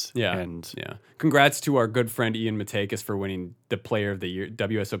runs. Yeah. And congrats to our good friend Ian Matakis for winning the Player of the Year,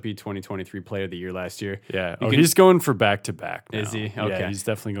 WSOP 2023 Player of the Year last year. Yeah. He's going for back-to-back now. Is he? Okay. Yeah, he's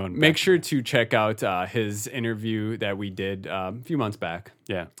definitely going Make sure to check out his interview that we did a few months back.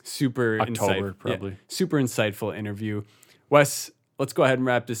 Yeah. Super October, probably. Super insightful interview. Wes, let's go ahead and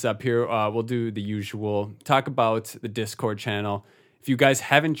wrap this up here. We'll do the usual. Talk about the Discord channel. If you guys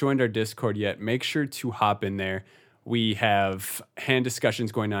haven't joined our Discord yet, make sure to hop in there. We have hand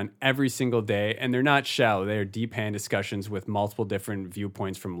discussions going on every single day, and they're not shallow. They're deep hand discussions with multiple different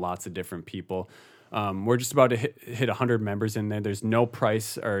viewpoints from lots of different people. We're just about to hit 100 members in there. There's no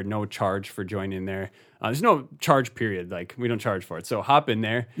price or no charge for joining there. There's no charge period. Like, we don't charge for it. So hop in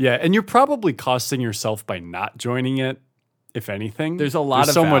there. Yeah, and you're probably costing yourself by not joining it. If anything, there's so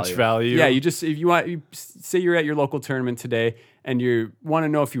much value. Yeah, if you say you're at your local tournament today and you want to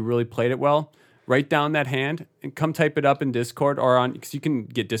know if you really played it well, write down that hand and come type it up in Discord because you can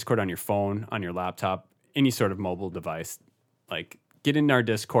get Discord on your phone, on your laptop, any sort of mobile device. Like, get in our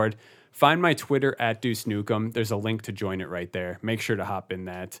Discord. Find my Twitter at Deuce Nukem. There's a link to join it right there. Make sure to hop in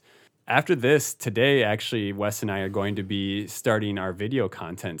that. After this, today, actually, Wes and I are going to be starting our video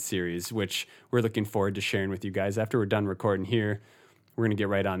content series, which we're looking forward to sharing with you guys. After we're done recording here, we're going to get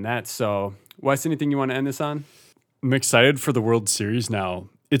right on that. So, Wes, anything you want to end this on? I'm excited for the World Series now.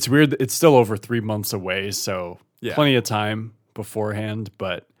 It's weird that it's still over 3 months away, so plenty of time beforehand,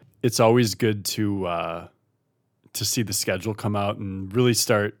 but it's always good to see the schedule come out and really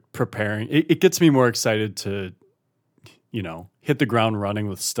start preparing. It gets me more excited to hit the ground running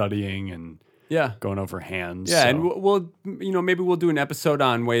with studying and going over hands. Yeah, so. And we'll maybe we'll do an episode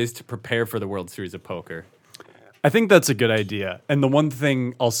on ways to prepare for the World Series of Poker. I think that's a good idea. And the one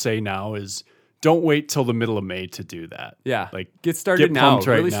thing I'll say now is don't wait till the middle of May to do that. Yeah, get started now.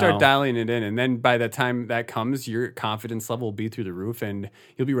 Really start dialing it in, and then by the time that comes, your confidence level will be through the roof, and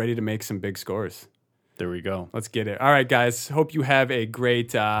you'll be ready to make some big scores. There we go. Let's get it. All right, guys. Hope you have a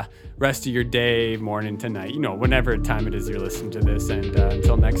great rest of your day, morning to night. Whenever time it is you're listening to this. And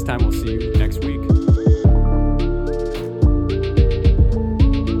until next time, we'll see you next week.